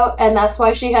Cisco, and that's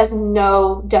why she has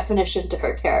no definition to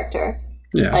her character.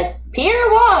 Yeah. Like Peter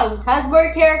Wong has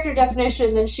more character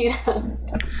definition than she does.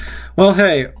 Well,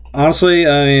 hey, honestly,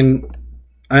 I mean,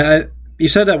 you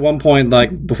said at one point,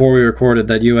 like before we recorded,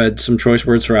 that you had some choice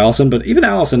words for Allison, but even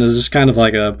Allison is just kind of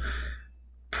like a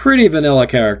pretty vanilla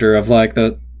character of like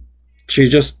that. She's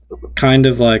just kind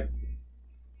of like.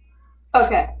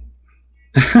 Okay.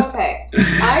 Okay.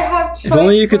 I have choice if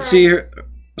only you could words. see her,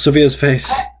 Sophia's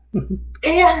face.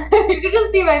 Yeah, you can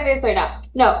just see my face right now.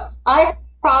 No, I have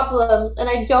problems, and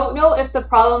I don't know if the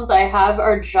problems I have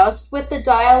are just with the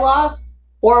dialogue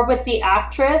or with the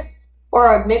actress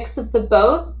or a mix of the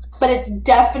both, but it's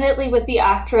definitely with the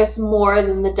actress more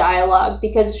than the dialogue,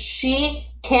 because she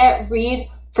can't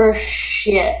read for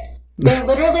shit. They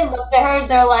literally looked at her and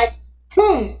they're like,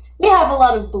 we have a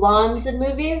lot of blondes in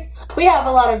movies. We have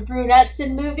a lot of brunettes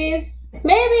in movies.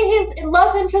 Maybe his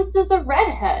love interest is a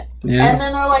redhead. Yeah. And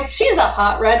then they're like, she's a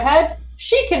hot redhead.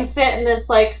 she can fit in this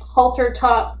like halter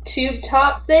top, tube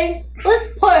top thing. Let's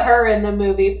put her in the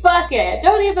movie. Fuck it.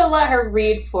 Don't even let her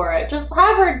read for it. Just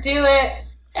have her do it,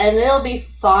 and it'll be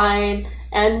fine.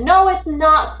 And no, it's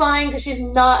not fine because she's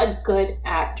not a good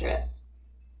actress.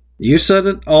 You said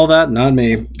it, all that, not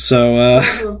me. So,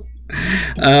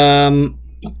 I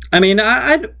mean,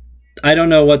 I don't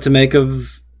know what to make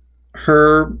of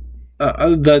her.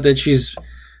 That she's.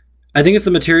 I think it's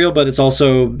the material, but it's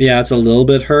also, it's a little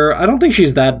bit her. I don't think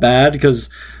she's that bad because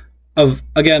of,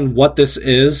 again, what this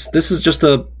is. This is just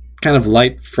a kind of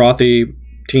light, frothy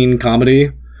teen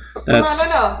comedy. That's...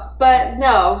 No.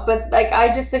 But like,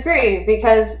 I disagree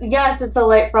because, yes, it's a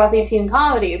light, frothy teen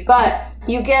comedy, but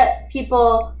you get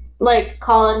people like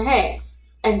Colin Hanks.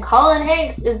 And Colin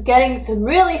Hanks is getting some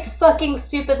really fucking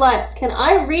stupid lines. Can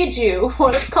I read you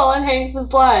one of Colin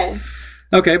Hanks' lines?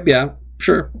 Okay, yeah.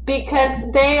 Sure.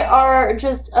 Because they are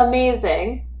just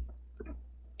amazing.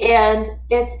 And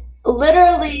it's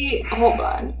literally... Hold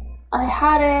on. I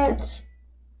had it...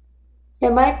 It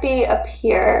might be up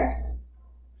here.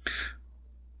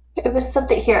 It was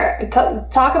something here.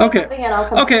 Talk about something and I'll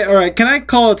come back. Okay, alright. Can I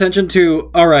call attention to...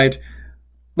 Alright.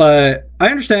 I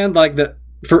understand, like, that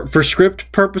for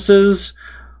script purposes,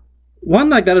 one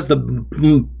like that is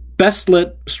the best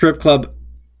lit strip club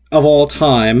of all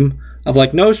time. Of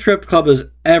like, no strip club is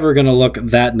ever going to look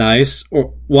that nice,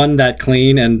 or one, that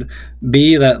clean, and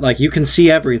B, that like you can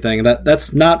see everything.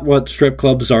 That's not what strip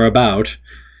clubs are about.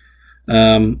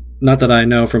 Not that I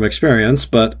know from experience,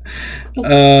 but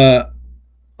I've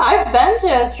been to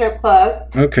a strip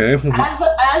club. Okay.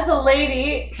 As a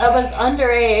lady, I was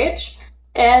underage,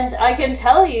 and I can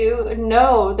tell you,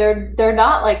 no, they're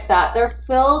not like that. They're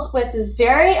filled with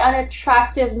very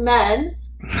unattractive men.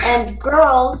 And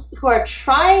girls who are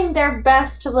trying their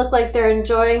best to look like they're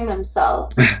enjoying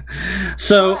themselves.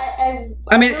 So, I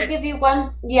mean, I'll give you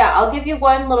one. Yeah, I'll give you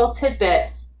one little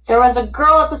tidbit. There was a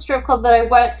girl at the strip club that I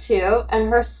went to,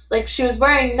 and she was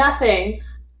wearing nothing,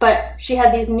 but she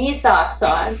had these knee socks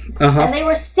on, and they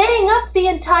were staying up the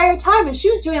entire time, and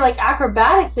she was doing like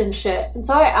acrobatics and shit. And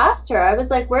so I asked her, I was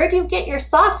like, "Where do you get your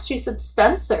socks?" She said,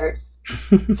 "Spencer's."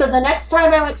 So the next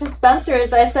time I went to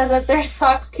Spencer's, I said that their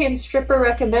socks came stripper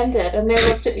recommended, and they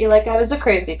looked at me like I was a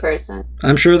crazy person.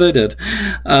 I'm sure they did.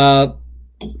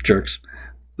 Jerks.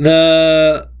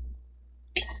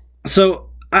 So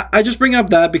I just bring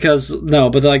up that because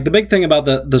but like the big thing about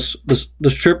the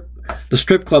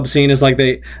strip club scene is like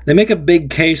they make a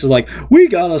big case of like, we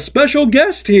got a special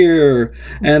guest here,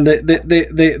 and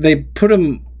they put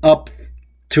him up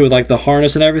to like the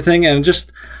harness and everything, and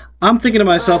just I'm thinking to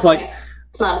myself like,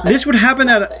 this would happen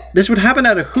at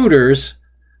a Hooters.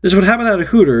 This would happen at a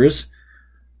Hooters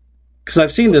because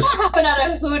I've seen this. What happen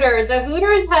at a Hooters? A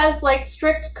Hooters has like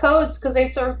strict codes because they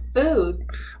serve food.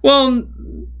 Well,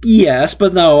 yes,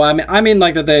 but no. I mean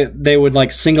like that they would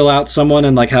like single out someone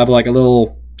and like have like a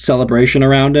little celebration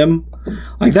around him,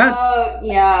 like that. Oh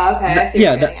yeah, okay. I see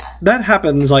that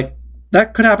happens like.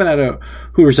 That could happen at a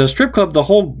Hooters. A strip club, the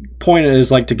whole point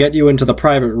is like to get you into the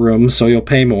private room so you'll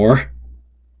pay more.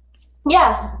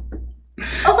 Yeah.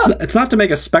 Also, it's not to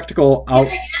make a spectacle out.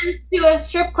 Into a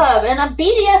strip club and a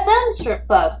BDSM strip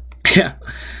club. Yeah.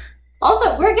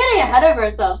 Also, we're getting ahead of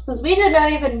ourselves because we did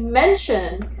not even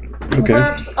mention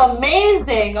Burke's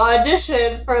amazing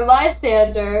audition for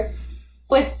Lysander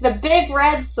with the Big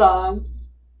Red song,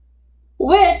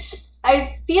 which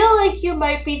I feel like you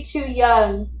might be too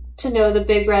young to know the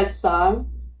Big Red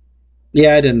song.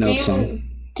 Yeah, I didn't know the song.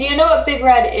 Do you know what Big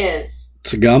Red is?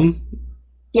 It's a gum?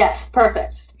 Yes,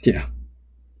 perfect. Yeah.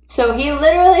 So he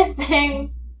literally sings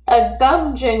a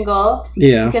gum jingle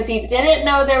because he didn't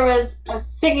know there was a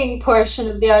singing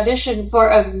portion of the audition for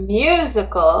a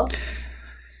musical.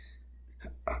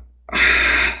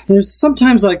 There's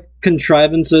sometimes like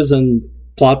contrivances and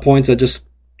plot points that just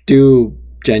do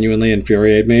genuinely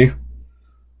infuriate me.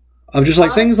 Of just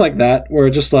like things like that where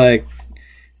just like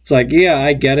it's like, yeah,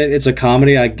 I get it, it's a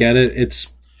comedy, I get it,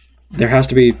 there has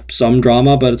to be some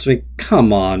drama, but it's like,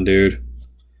 come on, dude.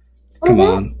 Come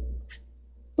on.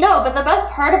 No, but the best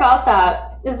part about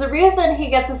that is the reason he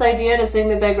gets this idea to sing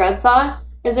the Big Red song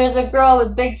is there's a girl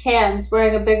with big cans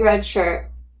wearing a big red shirt.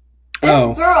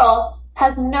 This girl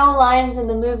has no lines in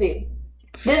the movie.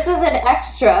 This is an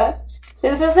extra.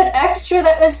 This is an extra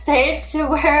that was paid to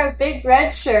wear a big red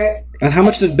shirt. And how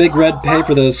much did Big Red pay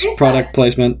for this product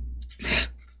placement?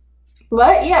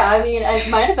 What? Yeah, I mean, it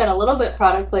might have been a little bit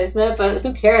product placement, but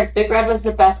who cares? Big Red was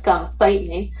the best gum. Fight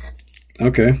me.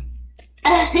 Okay.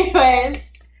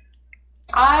 Anyways,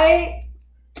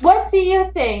 what do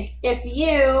you think if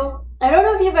I don't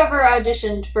know if you've ever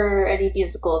auditioned for any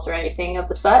musicals or anything of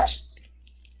the such.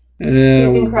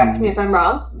 You can correct me if I'm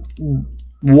wrong.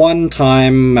 One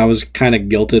time I was kind of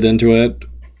guilted into it,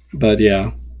 but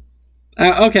yeah.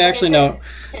 Okay, actually, no.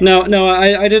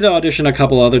 I did audition a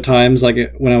couple other times,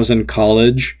 like when I was in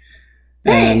college.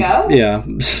 There you go. Yeah.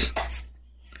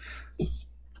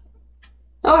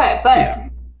 Okay, but... Yeah.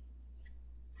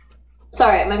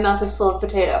 Sorry, my mouth is full of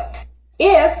potato.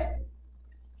 If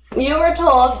you were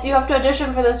told you have to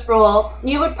audition for this role,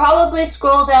 you would probably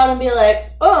scroll down and be like,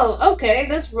 oh, okay,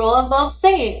 this role involves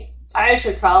singing. I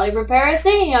should probably prepare a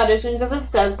singing audition because it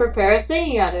says prepare a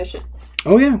singing audition.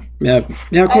 Oh, yeah. Yeah,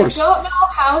 of course. I don't know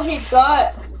how he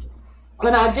got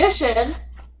an audition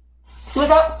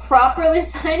without properly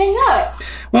signing up.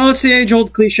 Well, it's the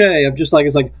age-old cliche of just like,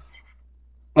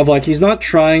 he's not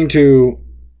trying to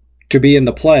be in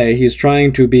the play, he's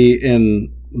trying to be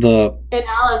in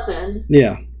Allison.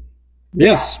 Yeah.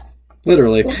 Yes. Yeah.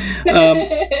 Literally.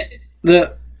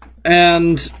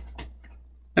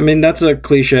 I mean, that's a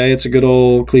cliche. It's a good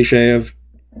old cliche of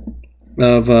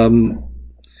kind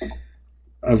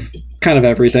of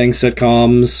everything: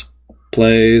 sitcoms,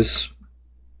 plays,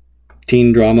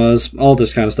 teen dramas, all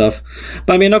this kind of stuff.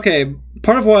 But I mean, okay,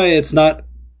 part of why it's not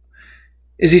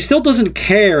is he still doesn't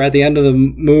care at the end of the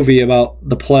movie about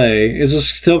the play. It's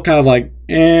just still kind of like,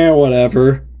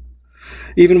 whatever.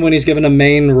 Even when he's given a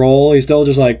main role, he's still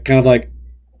just like kind of like,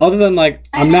 other than like,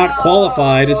 I'm not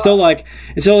qualified. It's still like,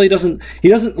 he doesn't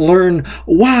learn,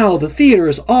 wow, the theater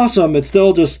is awesome. It's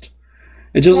still just,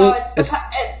 it's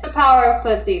the power of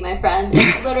pussy, my friend.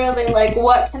 It's literally like,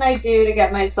 what can I do to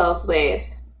get myself laid?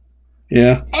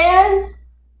 Yeah. And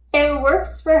it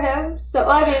works for him. So,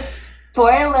 I mean,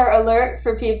 spoiler alert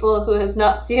for people who have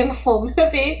not seen the whole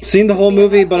movie. Seen the whole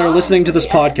movie, but are listening to this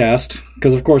podcast,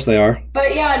 because of course they are.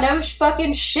 But yeah, no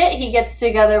fucking shit he gets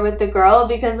together with the girl,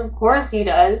 because of course he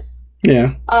does.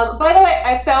 Yeah. By the way,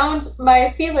 I found my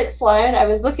Felix line I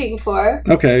was looking for.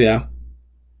 Okay, yeah.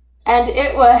 And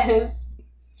it was,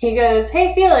 he goes,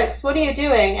 hey Felix, what are you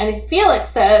doing? And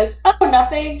Felix says, oh,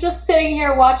 nothing, just sitting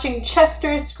here watching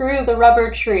Chester screw the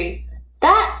rubber tree.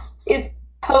 That is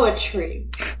poetry.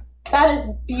 That is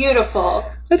beautiful.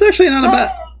 That's actually not a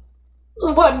bad...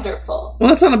 Wonderful. Well,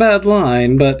 that's not a bad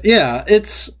line, but yeah,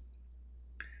 it's...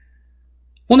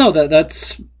 Well, no,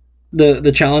 that's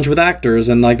the challenge with actors,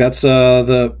 and like that's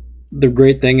the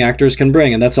great thing actors can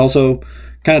bring, and that's also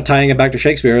kind of tying it back to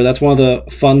Shakespeare. That's one of the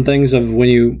fun things of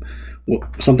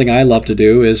something I love to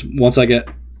do is once I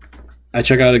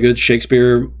check out a good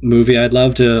Shakespeare movie, I'd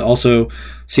love to also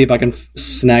see if I can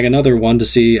snag another one to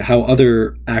see how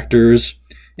other actors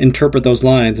interpret those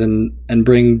lines and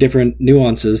bring different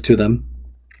nuances to them.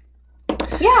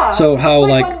 Yeah. So how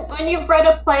when you've read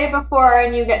a play before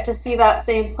and you get to see that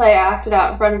same play acted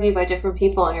out in front of you by different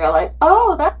people and you're like,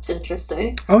 oh, that's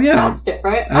interesting. Oh yeah. That's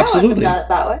different. Absolutely. I would have done it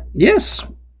that way. Yes.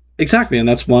 Exactly. And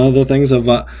that's one of the things of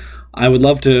I would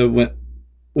love to when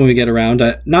we get around,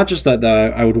 not just that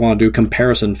I would want to do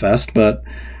Comparison Fest, but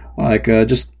like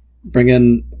just bring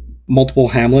in multiple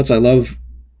Hamlets. I love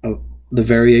the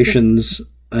variations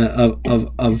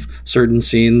of certain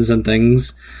scenes and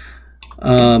things.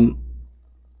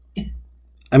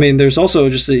 I mean, there's also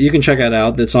just you can check it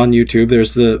out. That's on YouTube.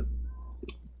 There's the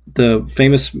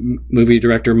famous movie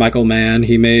director Michael Mann.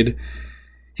 He made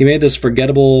this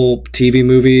forgettable TV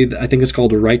movie. I think it's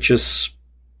called Righteous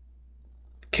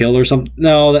Kill or something.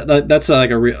 No, that's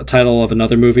like a title of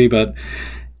another movie. But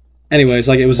anyways,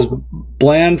 like it was a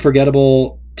bland,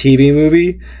 forgettable TV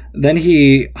movie. Then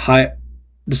he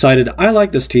decided, I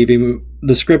like this the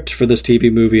script for this TV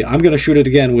movie. I'm going to shoot it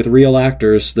again with real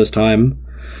actors this time.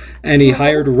 And he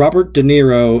hired Robert De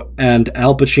Niro and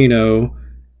Al Pacino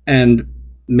and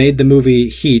made the movie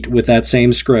Heat with that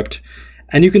same script.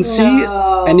 And you can see,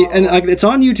 and like it's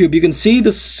on YouTube, you can see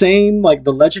the same, like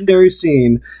the legendary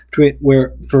scene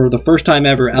where for the first time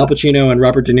ever, Al Pacino and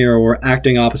Robert De Niro were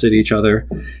acting opposite each other.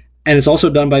 And it's also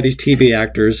done by these TV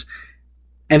actors.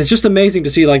 And it's just amazing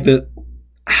to see like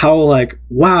how like,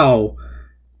 wow,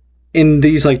 in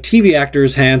these like TV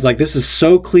actors' hands, like this is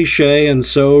so cliche and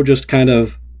so just kind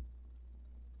of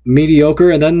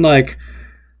mediocre, and then like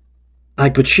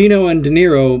Pacino and De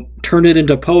Niro turn it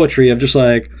into poetry of just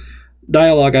like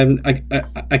dialogue. I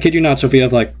kid you not, Sophia,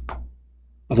 of like,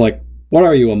 what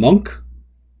are you, a monk?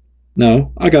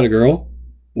 No, I got a girl.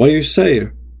 What do you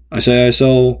say? I say I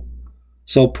sell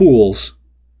pools.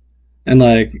 And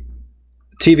like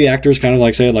TV actors kind of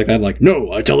like say it like that, like,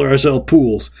 no, I tell her I sell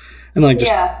pools. And like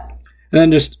just, and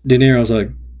then just De Niro's like,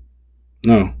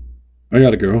 no, I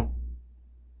got a girl.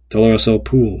 Tell her I sell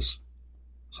pools.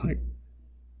 It's like,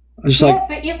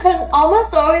 but you can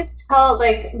almost always tell,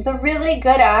 like, the really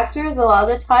good actors, a lot of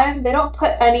the time, they don't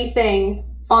put anything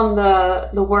on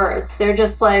the words. They're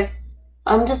just like,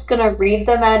 I'm just gonna read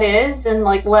them as is and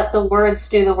like let the words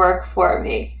do the work for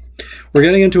me. We're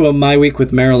getting into a My Week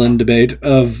with Marilyn debate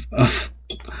of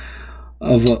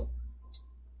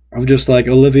just like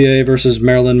Olivier versus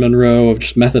Marilyn Monroe, of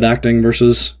just method acting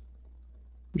versus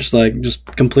just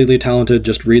completely talented,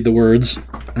 just read the words.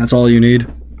 That's all you need.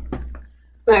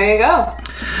 There you go.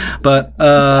 But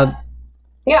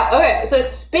yeah, okay. So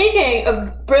speaking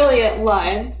of brilliant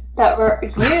lines that were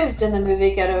used in the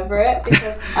movie Get Over It,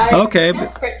 because I'm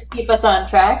desperate to keep us on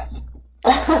track.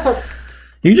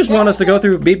 You just want us to go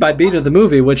through beat by beat of the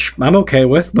movie, which I'm okay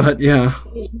with, but yeah.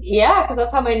 Yeah, because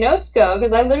that's how my notes go,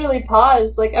 because I literally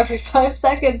pause like every 5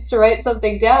 seconds to write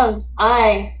something down.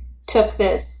 I took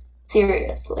this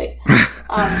seriously.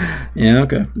 Yeah,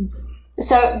 okay.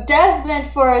 So Desmond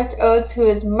Forrest Oates, who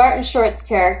is Martin Short's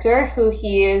character, who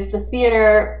he is the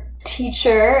theater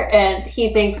teacher, and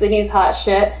he thinks that he's hot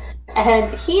shit, and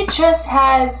he just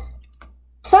has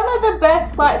some of the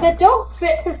best lines that don't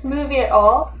fit this movie at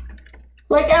all.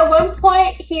 Like, at one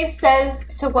point, he says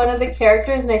to one of the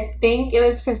characters, and I think it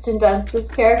was Kristen Dunst's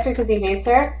character because he hates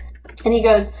her, and he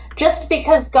goes, "Just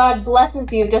because God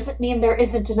blesses you doesn't mean there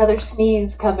isn't another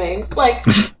sneeze coming." Like,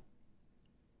 that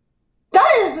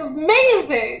is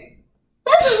amazing!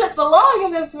 That doesn't belong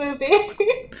in this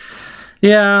movie.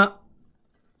 Yeah.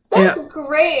 That's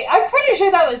great. I'm pretty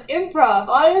sure that was improv,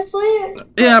 honestly.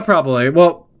 Yeah, probably.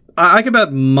 Well, I could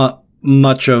bet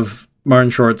much of Martin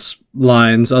Short's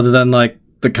lines, other than like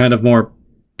the kind of more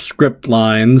script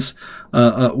lines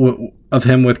of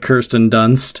him with Kirsten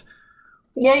Dunst.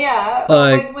 Yeah.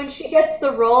 Like, when she gets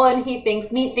the role and he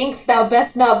thinks, "Methinks thou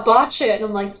best not botch it," and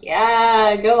I'm like,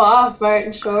 yeah, go off,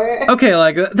 Martin Short. Okay,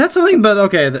 like that's something, but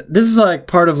okay, this is like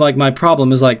part of like my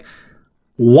problem is like,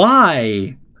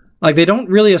 why? Like, they don't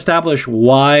really establish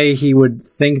why he would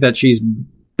think that she's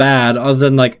bad, other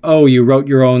than like, oh, you wrote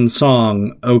your own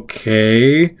song.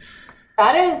 Okay.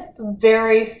 That is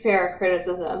very fair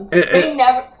criticism. They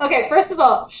never... Okay, first of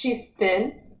all, she's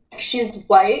thin, she's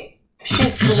white,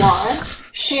 she's blonde,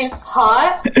 she's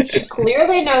hot, she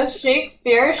clearly knows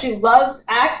Shakespeare, she loves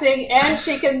acting, and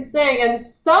she can sing, and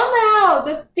somehow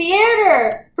the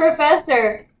theater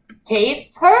professor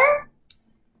hates her?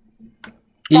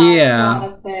 That's not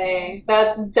a thing.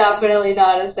 That's definitely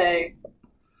not a thing.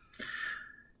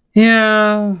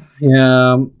 Yeah.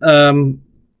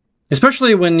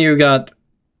 Especially when you got...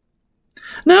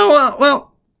 No,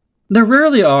 well, there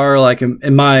rarely are, like,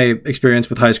 in my experience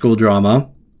with high school drama,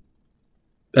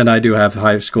 and I do have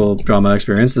high school drama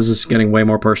experience, this is getting way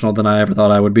more personal than I ever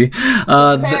thought I would be.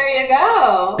 There you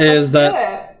go. Is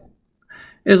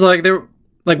like,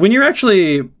 when you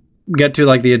actually get to,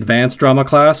 like, the advanced drama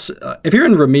class, if you're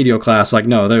in remedial class, like,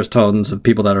 no, there's tons of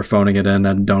people that are phoning it in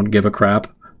and don't give a crap.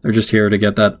 They're just here to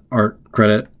get that art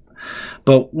credit.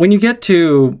 But when you get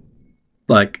to,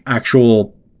 like,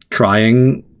 actual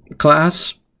trying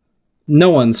class,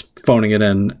 no one's phoning it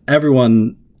in.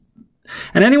 Everyone,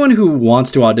 and anyone who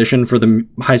wants to audition for the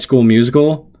High School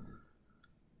Musical,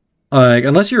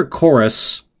 unless you're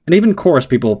chorus, and even chorus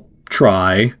people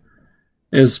try,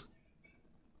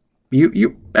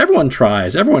 everyone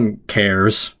tries, everyone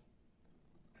cares.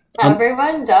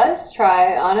 Everyone does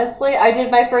try, honestly. I did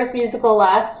my first musical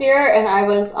last year, and I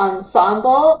was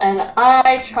ensemble, and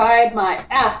I tried my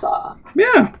ass off.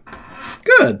 Yeah.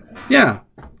 Good. Yeah.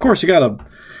 Of course, you gotta...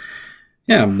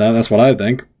 Yeah, that's what I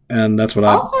think. And that's what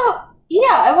Also,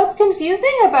 yeah, and what's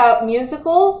confusing about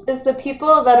musicals is the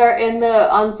people that are in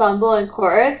the ensemble and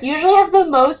chorus usually have the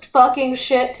most fucking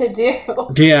shit to do.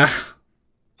 Yeah.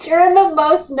 You're in the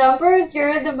most numbers, you're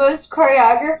in the most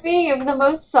choreography, you have the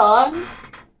most songs,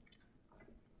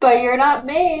 but you're not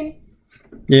main.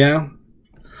 Yeah.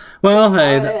 Well,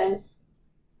 hey,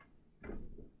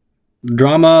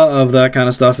 drama of that kind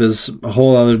of stuff is a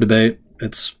whole other debate.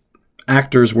 It's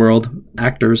actors' world.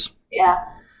 Actors. Yeah.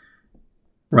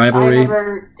 Rivalry. I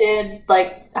never did,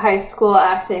 like, high school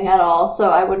acting at all, so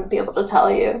I wouldn't be able to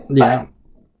tell you. Yeah.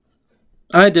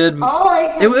 I did.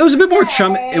 It was a bit more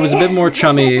chummy. It was a bit more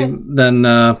chummy than,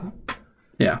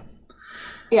 yeah.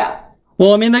 Yeah.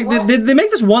 Well, I mean, they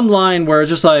make this one line where it's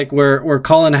just like where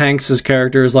Colin Hanks'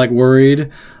 character is like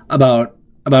worried about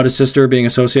his sister being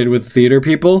associated with theater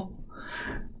people,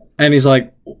 and he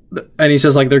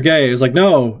says like they're gay. It's like,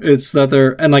 no, it's that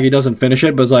they're, and like he doesn't finish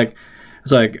it, but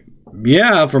it's like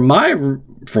yeah, from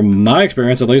my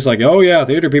experience at least, like, oh yeah,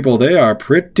 theater people, they are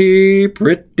pretty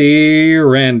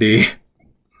randy.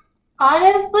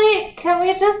 Honestly, can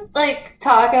we just, like,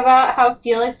 talk about how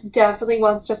Felix definitely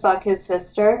wants to fuck his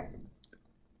sister?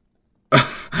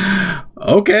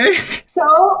 Okay. So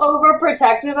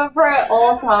overprotective of her at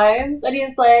all times, and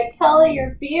he's like, "Kelly,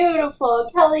 you're beautiful.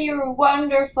 Kelly, you're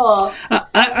wonderful."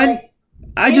 I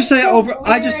just say over.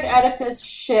 I just Oedipus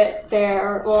shit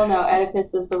there. Well, no,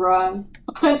 Oedipus is the wrong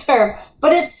term,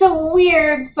 but it's some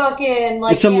weird fucking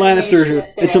like. It's some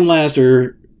Lannister. It's some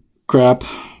Lannister crap.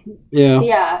 Yeah.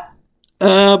 Yeah.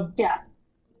 Yeah.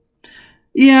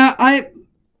 Yeah. I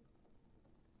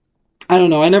don't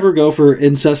know. I never go for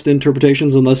incest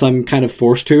interpretations unless I'm kind of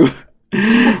forced to.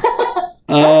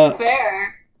 That's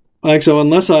fair. Like, so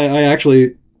unless I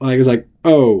actually like, it's like,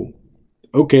 oh,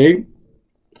 okay.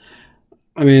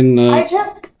 I mean, I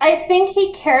think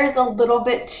he cares a little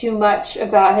bit too much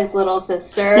about his little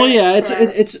sister. Well, yeah,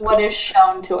 it's what is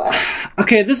shown to us.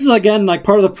 Okay, this is again like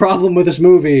part of the problem with this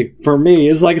movie for me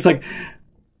is like it's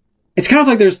kind of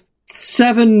like there's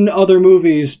 7 other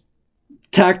movies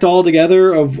tacked all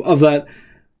together of that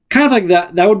kind of like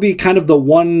that would be kind of the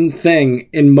one thing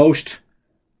in most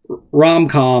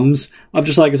rom-coms of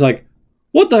just like, it's like,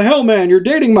 what the hell, man, you're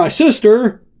dating my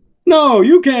sister? No,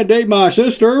 you can't date my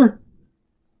sister.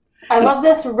 I love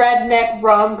this redneck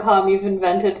rom-com you've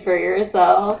invented for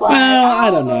yourself. Like, well, I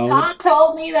don't know. God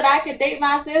told me that I could date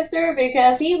my sister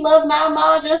because he loved my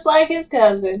mom just like his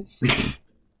cousin.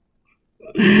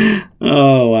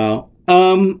 Oh, wow.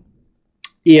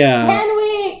 Yeah.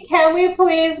 Can we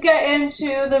please get into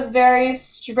the very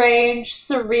strange,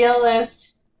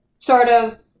 surrealist sort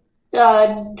of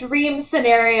dream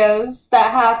scenarios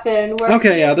that happen where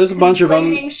there's a bunch of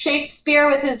them. Shakespeare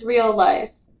with his real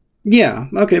life. Yeah,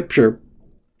 okay, sure.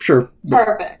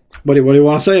 Perfect. What do you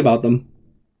want to say about them?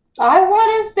 I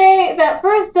want to say that,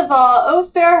 first of all, O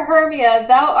fair Hermia,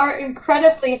 thou art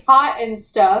incredibly hot and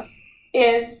stuff,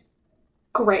 is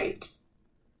great.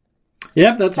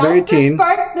 Yep, that's very teen.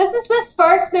 This is the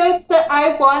spark notes that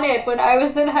I wanted when I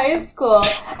was in high school.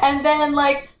 And then,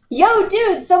 like, yo,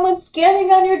 dude, someone's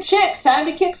scamming on your chick. Time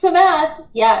to kick some ass.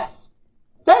 Yes.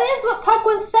 That is what Puck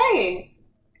was saying.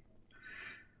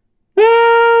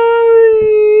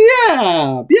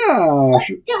 Yeah.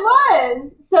 It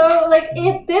was. So, like,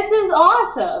 this is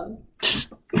awesome.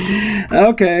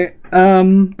 Okay.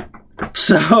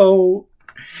 So...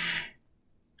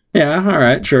 Yeah,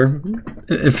 alright, sure.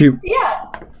 Yeah,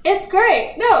 it's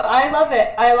great. No, I love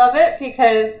it. I love it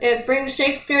because it brings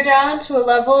Shakespeare down to a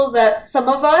level that some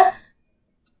of us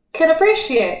can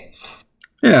appreciate.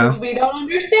 Yeah. Because we don't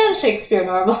understand Shakespeare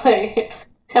normally.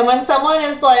 And when someone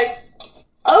is like,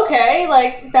 okay,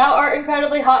 like, thou art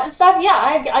incredibly hot and stuff,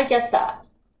 yeah, I get that.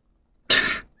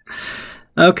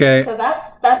 Okay. So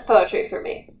that's poetry for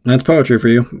me. That's poetry for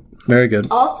you. Very good.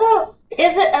 Also,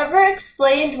 is it ever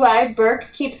explained why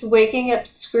Burke keeps waking up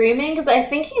screaming? Because I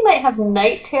think he might have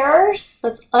night terrors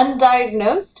that's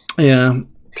undiagnosed. Yeah.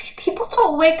 People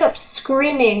don't wake up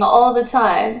screaming all the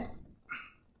time.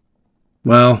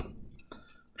 Well,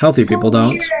 healthy people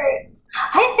don't.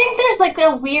 I think there's like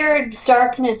a weird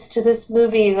darkness to this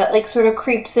movie that like sort of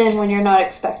creeps in when you're not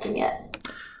expecting it.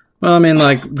 Well, I mean,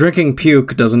 like, drinking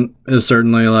puke is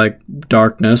certainly like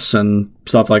darkness and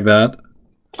stuff like that.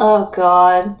 Oh,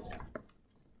 God.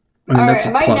 I mean, that's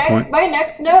a plot point. My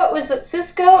next note was that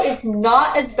Sisko is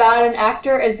not as bad an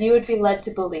actor as you would be led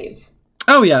to believe.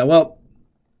 Oh, yeah, well...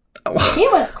 He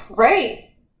was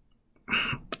great.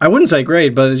 I wouldn't say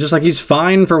great, but it's just like he's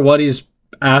fine for what he's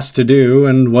asked to do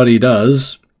and what he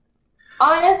does.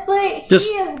 Honestly, he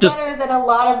is better than a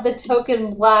lot of the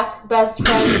token black best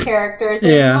friend characters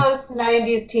in most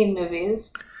 90s teen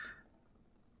movies.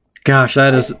 Gosh,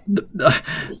 that's...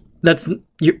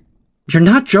 You're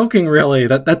not joking, really.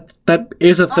 That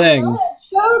is a thing. I'm not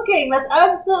joking. That's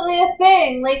absolutely a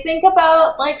thing. Like, think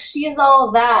about, like, She's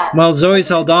All That. Well, Zoe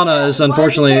Saldana is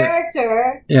unfortunately...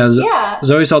 character. Yeah.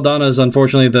 Zoe Saldana is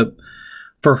unfortunately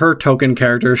for her token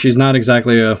character, she's not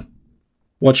exactly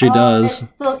what she does. I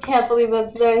still can't believe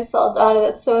that's Zoe Saldana.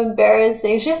 That's so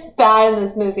embarrassing. She's bad in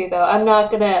this movie, though. I'm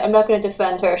not gonna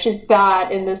defend her. She's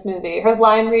bad in this movie. Her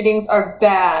line readings are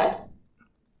bad.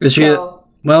 Is she?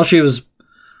 Well, she was...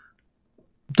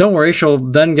 Don't worry, she'll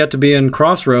then get to be in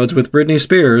Crossroads with Britney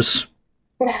Spears.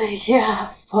 Yeah,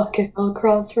 fucking hell,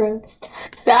 Crossroads.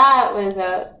 That's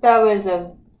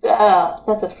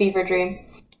a fever dream.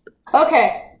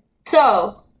 Okay,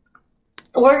 so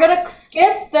we're gonna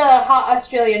skip the hot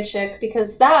Australian chick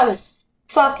because that was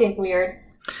fucking weird.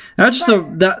 That's just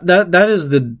that is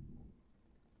the...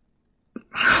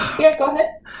 Yeah, go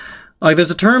ahead. Like,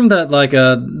 there's a term that, like,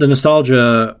 the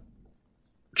nostalgia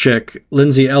chick,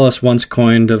 Lindsay Ellis, once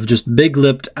coined of just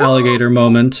big-lipped alligator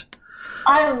moment.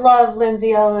 I love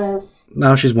Lindsay Ellis.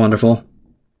 No, she's wonderful.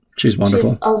 She's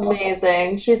wonderful. She's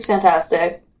amazing. She's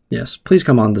fantastic. Yes, please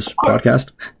come on this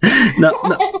podcast. No,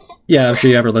 yeah, if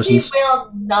she ever listens. She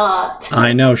will not.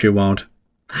 I know she won't.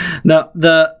 No,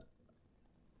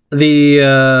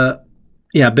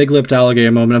 big lipped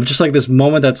alligator moment of just like this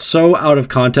moment that's so out of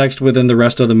context within the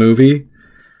rest of the movie.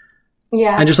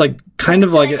 Yeah. And just like kind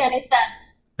of like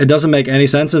it doesn't make any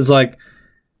sense. It's like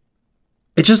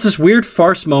it's just this weird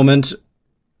farce moment,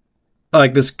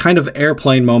 like this kind of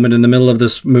airplane moment in the middle of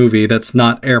this movie that's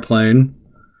not Airplane.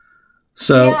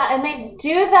 So yeah, and they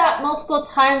do that multiple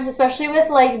times, especially with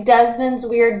like Desmond's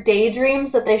weird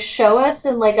daydreams that they show us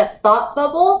in like a thought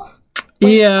bubble.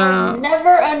 Yeah, I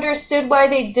never understood why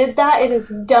they did that. It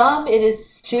is dumb. It is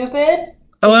stupid.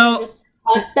 Well, just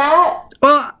cut that.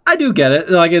 Well, I do get it.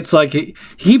 Like it's like he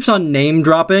keeps on name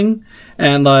dropping,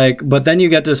 and like, but then you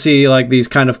get to see like these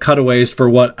kind of cutaways for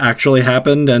what actually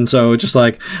happened, and so it's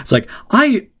like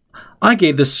I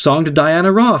gave this song to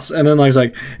Diana Ross, and then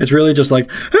like it's really just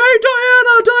like, hey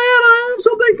Diana, I have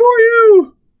something for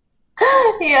you.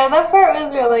 Yeah, that part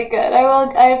was really good.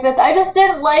 I just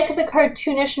didn't like the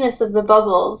cartoonishness of the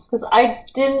bubbles because I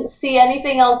didn't see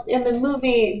anything else in the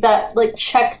movie that like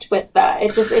checked with that.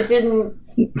 It didn't.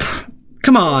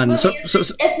 Come on, so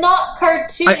it's not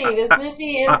cartoony. This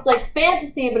movie is like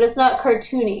fantasy, but it's not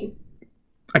cartoony.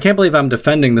 I can't believe I'm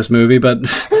defending this movie, but.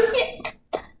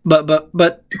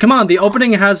 But come on, the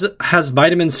opening has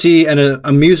Vitamin C and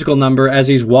a musical number as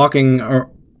he's walking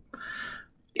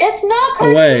it's not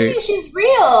cartoony, away. She's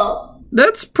real.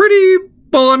 That's pretty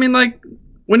well, I mean like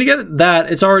when you get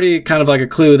that, it's already kind of like a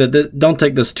clue that don't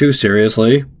take this too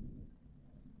seriously.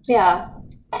 Yeah.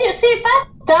 See,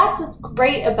 that's what's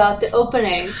great about the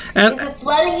opening is it's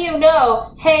letting you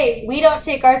know, hey, we don't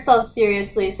take ourselves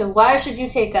seriously, so why should you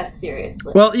take us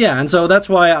seriously? Well, yeah, and so that's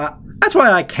why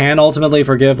I can ultimately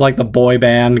forgive like the boy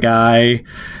band guy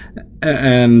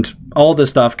and all this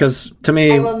stuff because to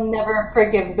me, I will never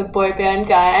forgive the boy band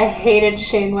guy. I hated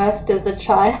Shane West as a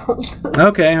child.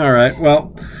 Okay, all right.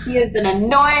 Well, he is an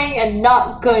annoying and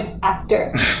not good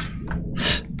actor.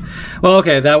 Well,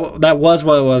 okay, that was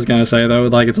what I was gonna say though.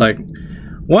 Like it's like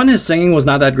one, his singing was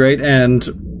not that great, and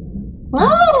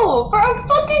no, for a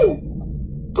fucking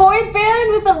boy band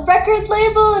with a record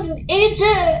label and an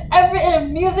agent and a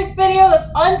music video that's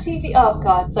on TV. Oh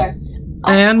God, sorry.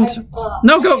 And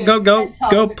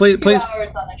go, please.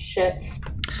 Hours on this shit.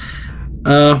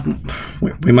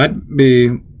 We might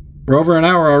be we're over an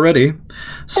hour already,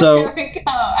 so there we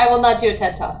go. I will not do a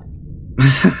TED Talk.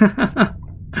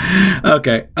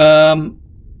 Okay.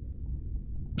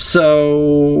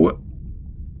 So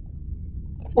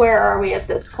where are we at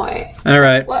this point? All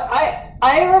right. What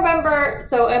I remember.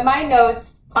 So in my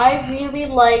notes, I really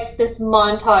liked this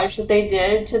montage that they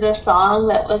did to the song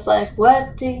that was like,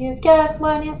 "What do you get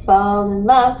when you fall in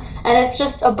love?" And it's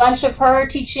just a bunch of her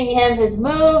teaching him his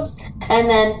moves, and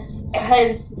then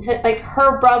his like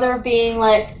her brother being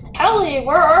like, Kelly,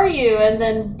 where are you? And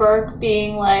then Burke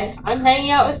being like, I'm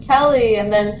hanging out with Kelly.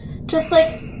 And then just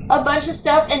like a bunch of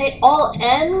stuff. And it all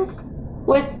ends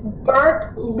with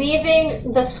Burke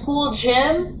leaving the school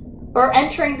gym or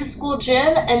entering the school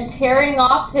gym and tearing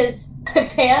off his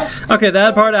pants. Okay,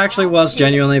 that part actually was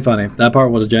genuinely funny. That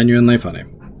part was genuinely funny.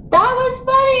 That was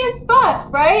funny as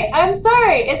fuck, right? I'm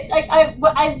sorry. It's like I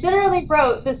literally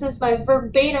wrote, this is my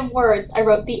verbatim words. I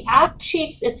wrote, the act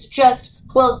cheeks, it's just,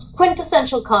 well, it's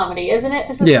quintessential comedy, isn't it?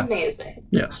 This is amazing.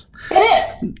 Yes. It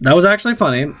is. That was actually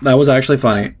funny. Very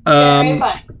funny.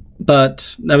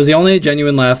 But that was the only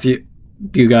genuine laugh you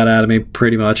got out of me,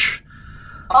 pretty much.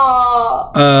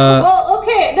 Well,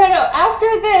 okay. No.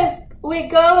 After this, we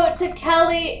go to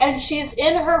Kelly, and she's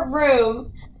in her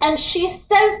room, and she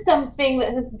says something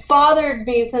that has bothered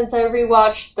me since I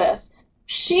rewatched this.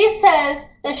 She says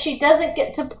that she doesn't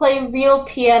get to play real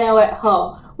piano at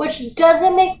home, which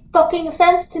doesn't make fucking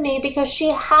sense to me because she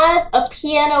has a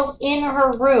piano in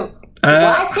her room.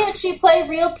 Why can't she play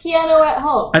real piano at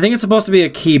home? I think it's supposed to be a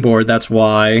keyboard, that's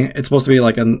why. It's supposed to be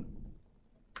like an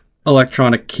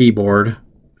electronic keyboard.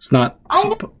 It's not... I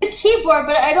know the keyboard,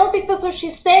 but I don't think that's what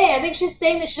she's saying. I think she's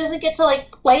saying that she doesn't get to,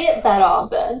 like, play it that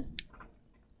often.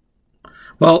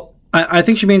 Well, I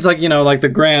think she means, like, you know, like the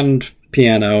grand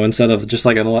piano instead of just,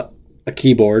 like, a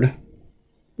keyboard.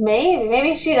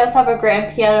 Maybe she does have a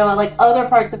grand piano in, like, other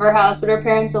parts of her house, but her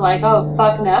parents are like, oh,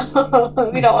 fuck no.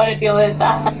 We don't want to deal with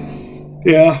that.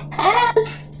 Yeah.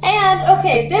 And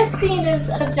okay, this scene is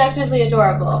objectively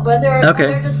adorable. When they're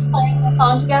just playing the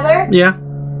song together. Yeah.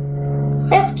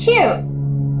 It's cute.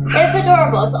 It's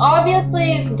adorable. It's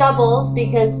obviously doubles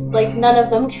because, like, none of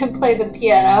them can play the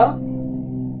piano.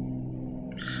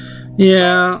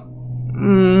 Yeah.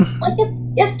 Like,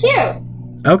 it's cute.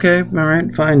 Okay, all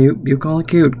right, fine. You call it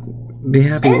cute. Be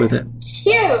happy with it.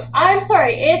 Cute. cute. I'm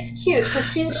sorry, it's cute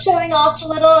because she's showing off a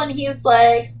little, and he's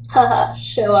like, haha,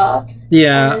 show off.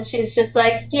 Yeah. And then she's just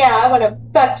like, yeah, I want to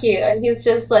fuck you. And he's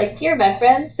just like, you're my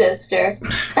friend's sister.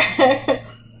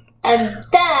 And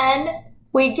then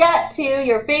we get to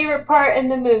your favorite part in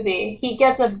the movie. He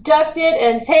gets abducted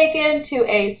and taken to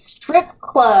a strip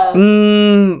club.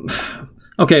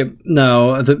 Okay,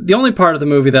 no. The only part of the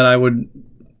movie that I would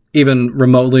even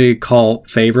remotely call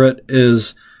favorite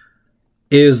is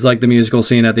like the musical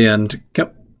scene at the end.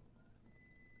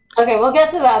 Okay, we'll get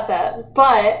to that then.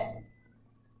 But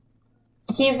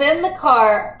he's in the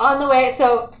car on the way.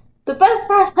 So the best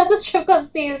part of the strip club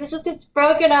scene is it just gets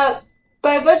broken up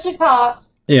by a bunch of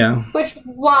cops. Yeah. Which,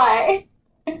 why?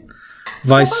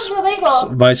 Vice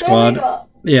Squad. Legal.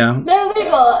 Yeah. They're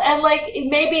legal. And, like,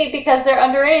 maybe because they're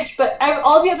underage, but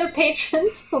all the other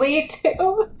patrons flee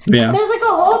too. Yeah. There's, like,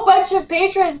 a whole bunch of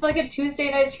patrons for, like, a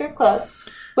Tuesday night strip club.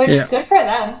 Which is good for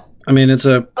them. I mean, it's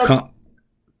a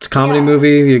comedy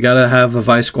movie. You gotta have a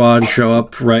Vice Squad show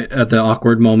up right at the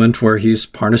awkward moment where he's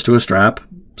harnessed to a strap.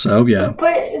 So, yeah.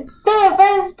 But the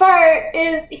best part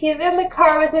is he's in the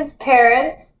car with his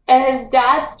parents, and his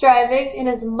dad's driving, and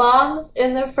his mom's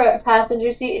in the front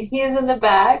passenger seat, and he's in the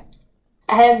back.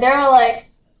 And they're like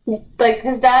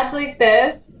his dad's like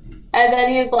this, and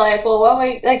then he's like, well,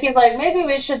 he's like, maybe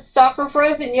we should stop for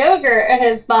frozen yogurt, and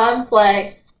his mom's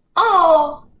like,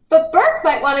 oh, but Burke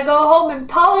might want to go home and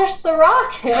polish the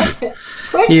rocket,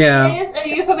 which is a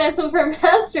euphemism for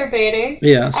masturbating.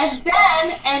 Yes.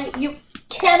 And you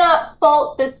cannot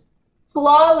fault this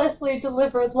flawlessly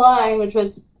delivered line, which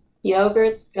was,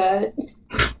 yogurt's good.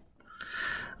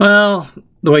 Well,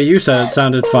 the way you said it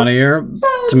sounded funnier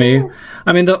to me.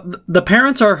 I mean, the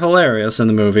parents are hilarious in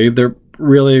the movie. They're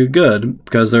really good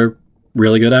because they're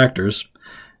really good actors.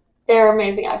 They're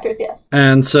amazing actors, yes.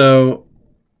 And so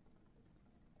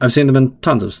I've seen them in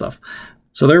tons of stuff.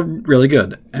 So they're really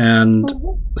good. And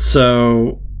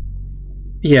so,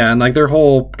 yeah, and like their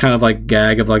whole kind of like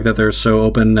gag of like that they're so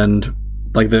open and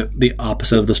like the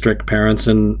opposite of the strict parents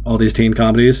in all these teen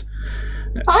comedies.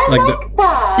 I like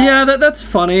that. Yeah, that's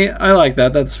funny. I like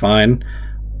that. That's fine.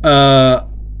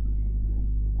 And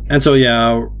so,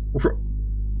 yeah,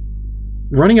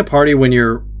 running a party when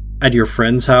you're at your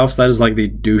friend's house, that is like the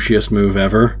douchiest move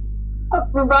ever.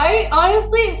 Right?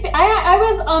 Honestly, I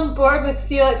was on board with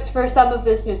Felix for some of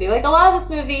this movie. Like, a lot of this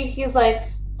movie, he's like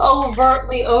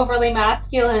overly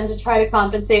masculine to try to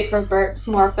compensate for Burke's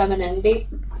more femininity.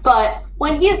 But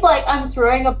when he's like, I'm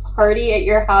throwing a party at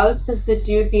your house because the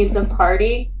dude needs a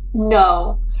party,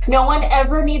 no. No one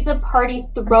ever needs a party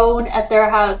thrown at their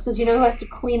house because you know who has to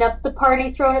clean up the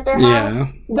party thrown at their house?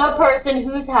 The person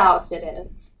whose house it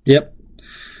is. Yep.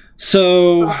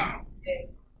 So,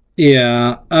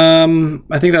 yeah.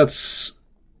 I think that's...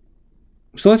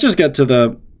 So let's just get to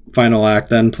the final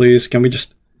act then, please. Can we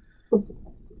just...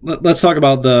 Let's talk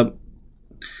about the...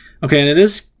 Okay, and it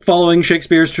is following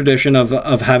Shakespeare's tradition of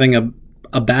having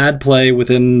a bad play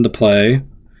within the play.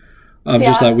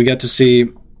 Just that we get to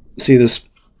see this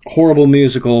horrible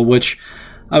musical, which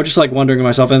I was just like wondering to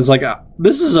myself, and it's like,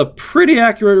 this is a pretty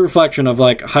accurate reflection of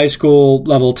like high school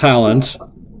level talent.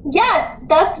 Yeah,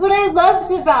 that's what I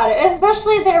loved about it,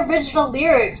 especially the original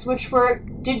lyrics, which were,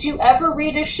 did you ever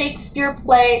read a Shakespeare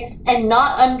play and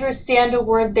not understand a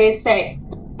word they say?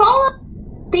 Follow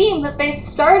the theme that they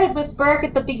started with Burke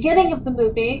at the beginning of the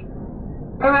movie.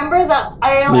 Remember that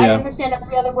I understand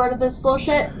every other word of this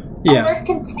bullshit? Yeah. And they're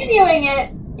continuing it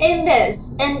in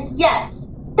this. And yes,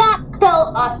 that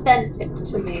felt authentic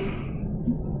to me.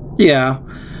 Yeah.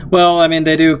 Well, I mean,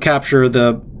 they do capture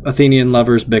the Athenian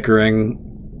lovers bickering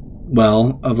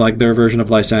well, of like their version of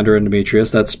Lysander and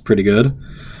Demetrius. That's pretty good.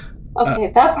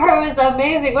 Okay, that part was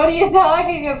amazing. What are you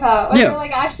talking about? Was they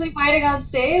like actually fighting on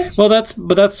stage? Well, that's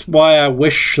why I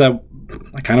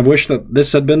kind of wish that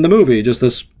this had been the movie.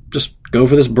 Just go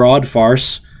for this broad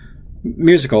farce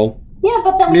musical. Yeah,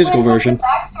 but then musical we went version. The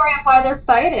backstory of why they're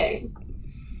fighting.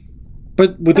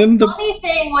 But within the funny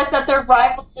thing was that they're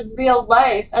rivals in real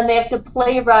life, and they have to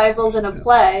play rivals in a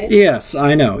play. Yes,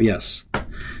 I know. Yes,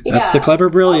 that's the clever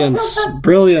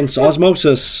brilliance,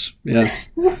 osmosis. Yes.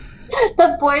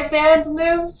 The boy band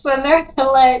moves when they're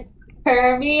like,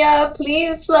 Hermia,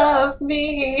 please love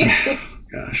me.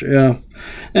 Gosh, yeah.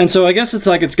 And so I guess it's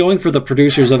like it's going for the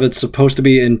producers of it's supposed to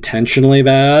be intentionally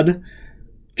bad.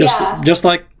 Just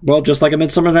like A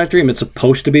Midsummer Night's Dream, it's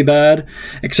supposed to be bad,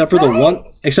 except for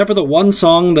the one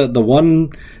song,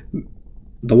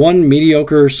 the one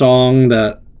mediocre song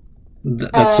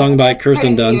that's sung by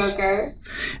Kirsten Dunst. Mediocre.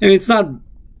 I mean,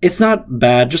 it's not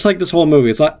bad. Just like this whole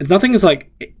movie, nothing is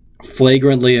like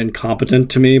flagrantly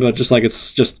incompetent to me, but just like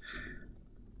it's just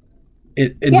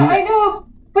it. Yeah, I know.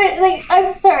 But like,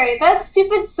 I'm sorry, that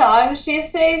stupid song she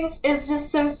sings is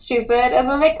just so stupid. And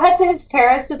then they cut to his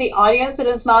parents in the audience, and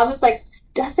his mom is like,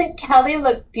 "Doesn't Kelly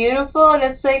look beautiful?" And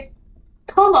it's like,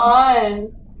 come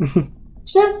on.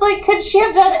 Just like, could she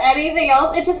have done anything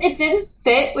else? It didn't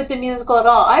fit with the musical at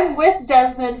all. I'm with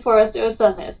Desmond Forrest Oates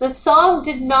on this. The song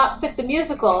did not fit the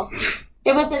musical.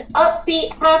 It was an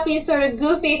upbeat, happy, sort of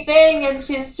goofy thing, and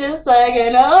she's just like,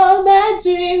 and all my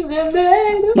dreams are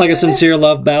made. Like a sincere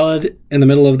love ballad in the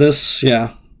middle of this,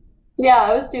 yeah.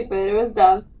 Yeah, it was stupid. It was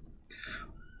dumb.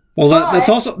 Well, that's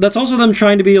also them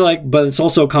trying to be like, but it's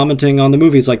also commenting on the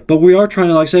movie. It's like, but we are trying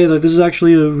to like say that this is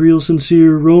actually a real,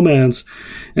 sincere romance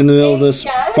in the middle of this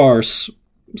farce.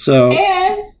 So,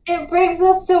 and it brings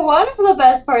us to one of the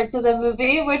best parts of the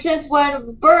movie, which is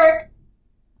when Burke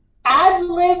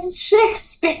ad-libs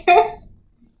Shakespeare.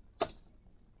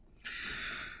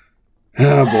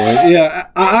 Oh boy, yeah.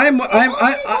 The only time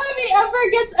he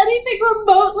ever gets anything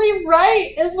remotely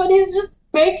right is when he's just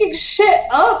making shit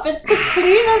up. It's the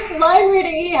cleanest line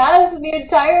reading he has in the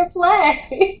entire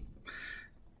play.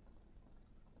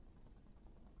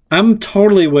 I'm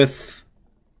totally with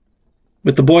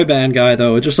the boy band guy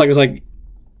though. It's like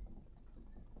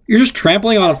you're just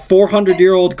trampling on a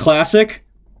 400-year-old classic,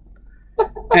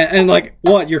 and like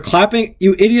what? You're clapping?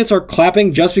 You idiots are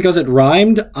clapping just because it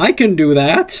rhymed? I can do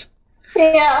that.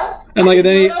 Yeah. And like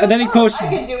then he quotes, I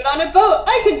could do it on a boat.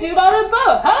 I could do it on a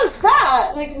boat. How's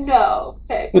that? Like, no.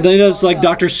 Okay, well, then he does like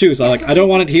Dr. Seuss. I don't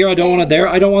want it here. I don't want it there.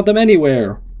 I don't want them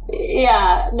anywhere.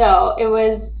 Yeah. No. It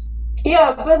was.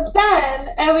 Yeah, but then,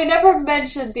 and we never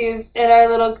mentioned these in our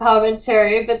little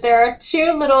commentary, but there are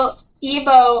two little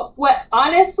emo, what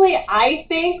honestly I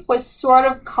think was sort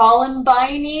of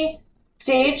Columbine-y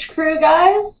stage crew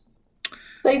guys.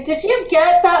 Like, did you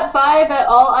get that vibe at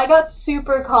all? I got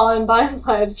super Columbine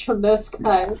vibes from those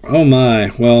guys. Oh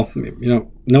my. Well,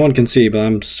 no one can see, but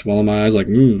I'm swallowing my eyes like,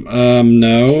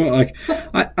 no. Like,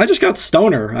 I just got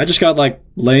stoner. I just got, like,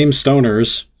 lame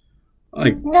stoners.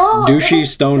 Like, no, douchey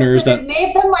stoners that... It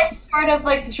made them, like, sort of,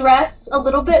 like, dress a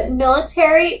little bit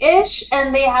military-ish,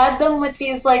 and they had them with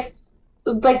these, like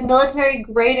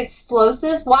military-grade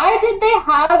explosives. Why did they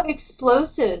have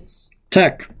explosives?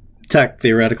 Tech,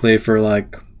 theoretically, for,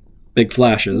 like, big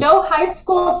flashes. No high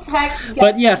school tech.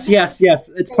 But yes.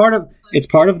 It's part of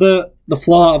the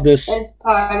flaw of this. It's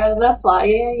part of the flaw,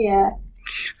 yeah.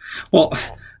 Well,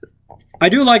 I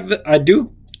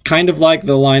do kind of like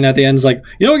the line at the end. Is like,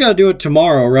 we gotta do it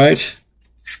tomorrow, right?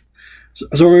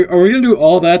 So are we gonna do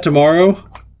all that tomorrow?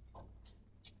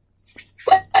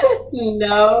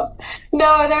 No,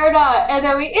 they're not. And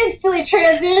then we instantly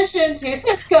transition to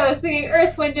Cisco singing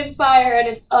Earth, Wind, and Fire, and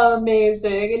it's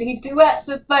amazing. And he duets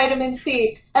with Vitamin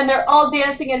C, and they're all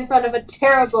dancing in front of a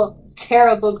terrible,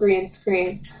 terrible green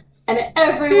screen. And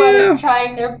everyone is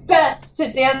trying their best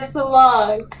to dance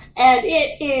along, and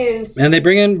it is... And they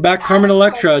bring back Carmen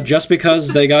Electra just because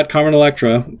they got Carmen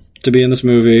Electra to be in this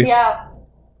movie. Yeah.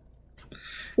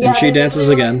 And she dances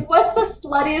again. Like, what's the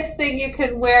sluttiest thing you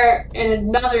could wear in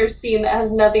another scene that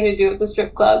has nothing to do with the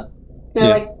strip club?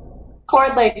 Like,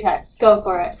 cord latex. Go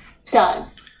for it. Done.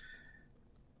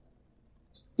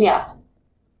 Yeah.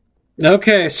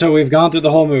 Okay, so we've gone through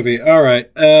the whole movie. All right.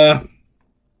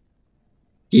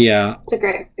 Yeah. It's a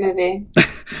great movie.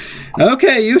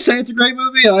 Okay, you say it's a great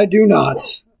movie. I do not.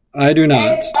 It's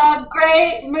a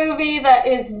great movie that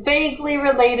is vaguely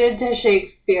related to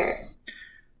Shakespeare.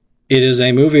 It is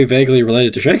a movie vaguely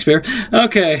related to Shakespeare.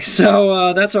 Okay,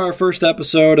 so that's our first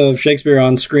episode of Shakespeare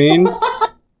on Screen.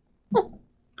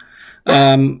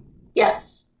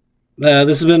 Yes.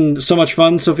 This has been so much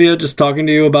fun, Sophia, just talking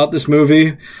to you about this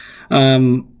movie.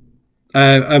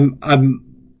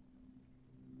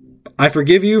 I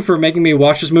forgive you for making me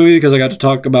watch this movie because I got to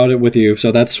talk about it with you,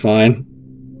 so that's fine.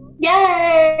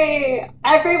 Yay!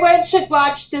 Everyone should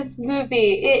watch this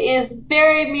movie. It is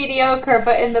very mediocre,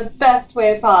 but in the best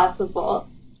way possible.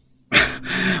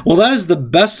 Well, that is the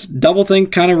best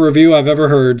doublethink kind of review I've ever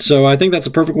heard, so I think that's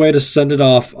a perfect way to send it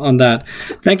off on that.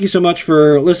 Thank you so much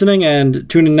for listening, and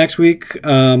tune in next week.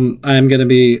 I'm going to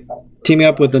be teaming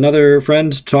up with another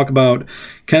friend to talk about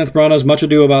Kenneth Branagh's Much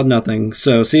Ado About Nothing.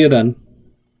 So see you then.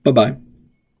 Bye-bye.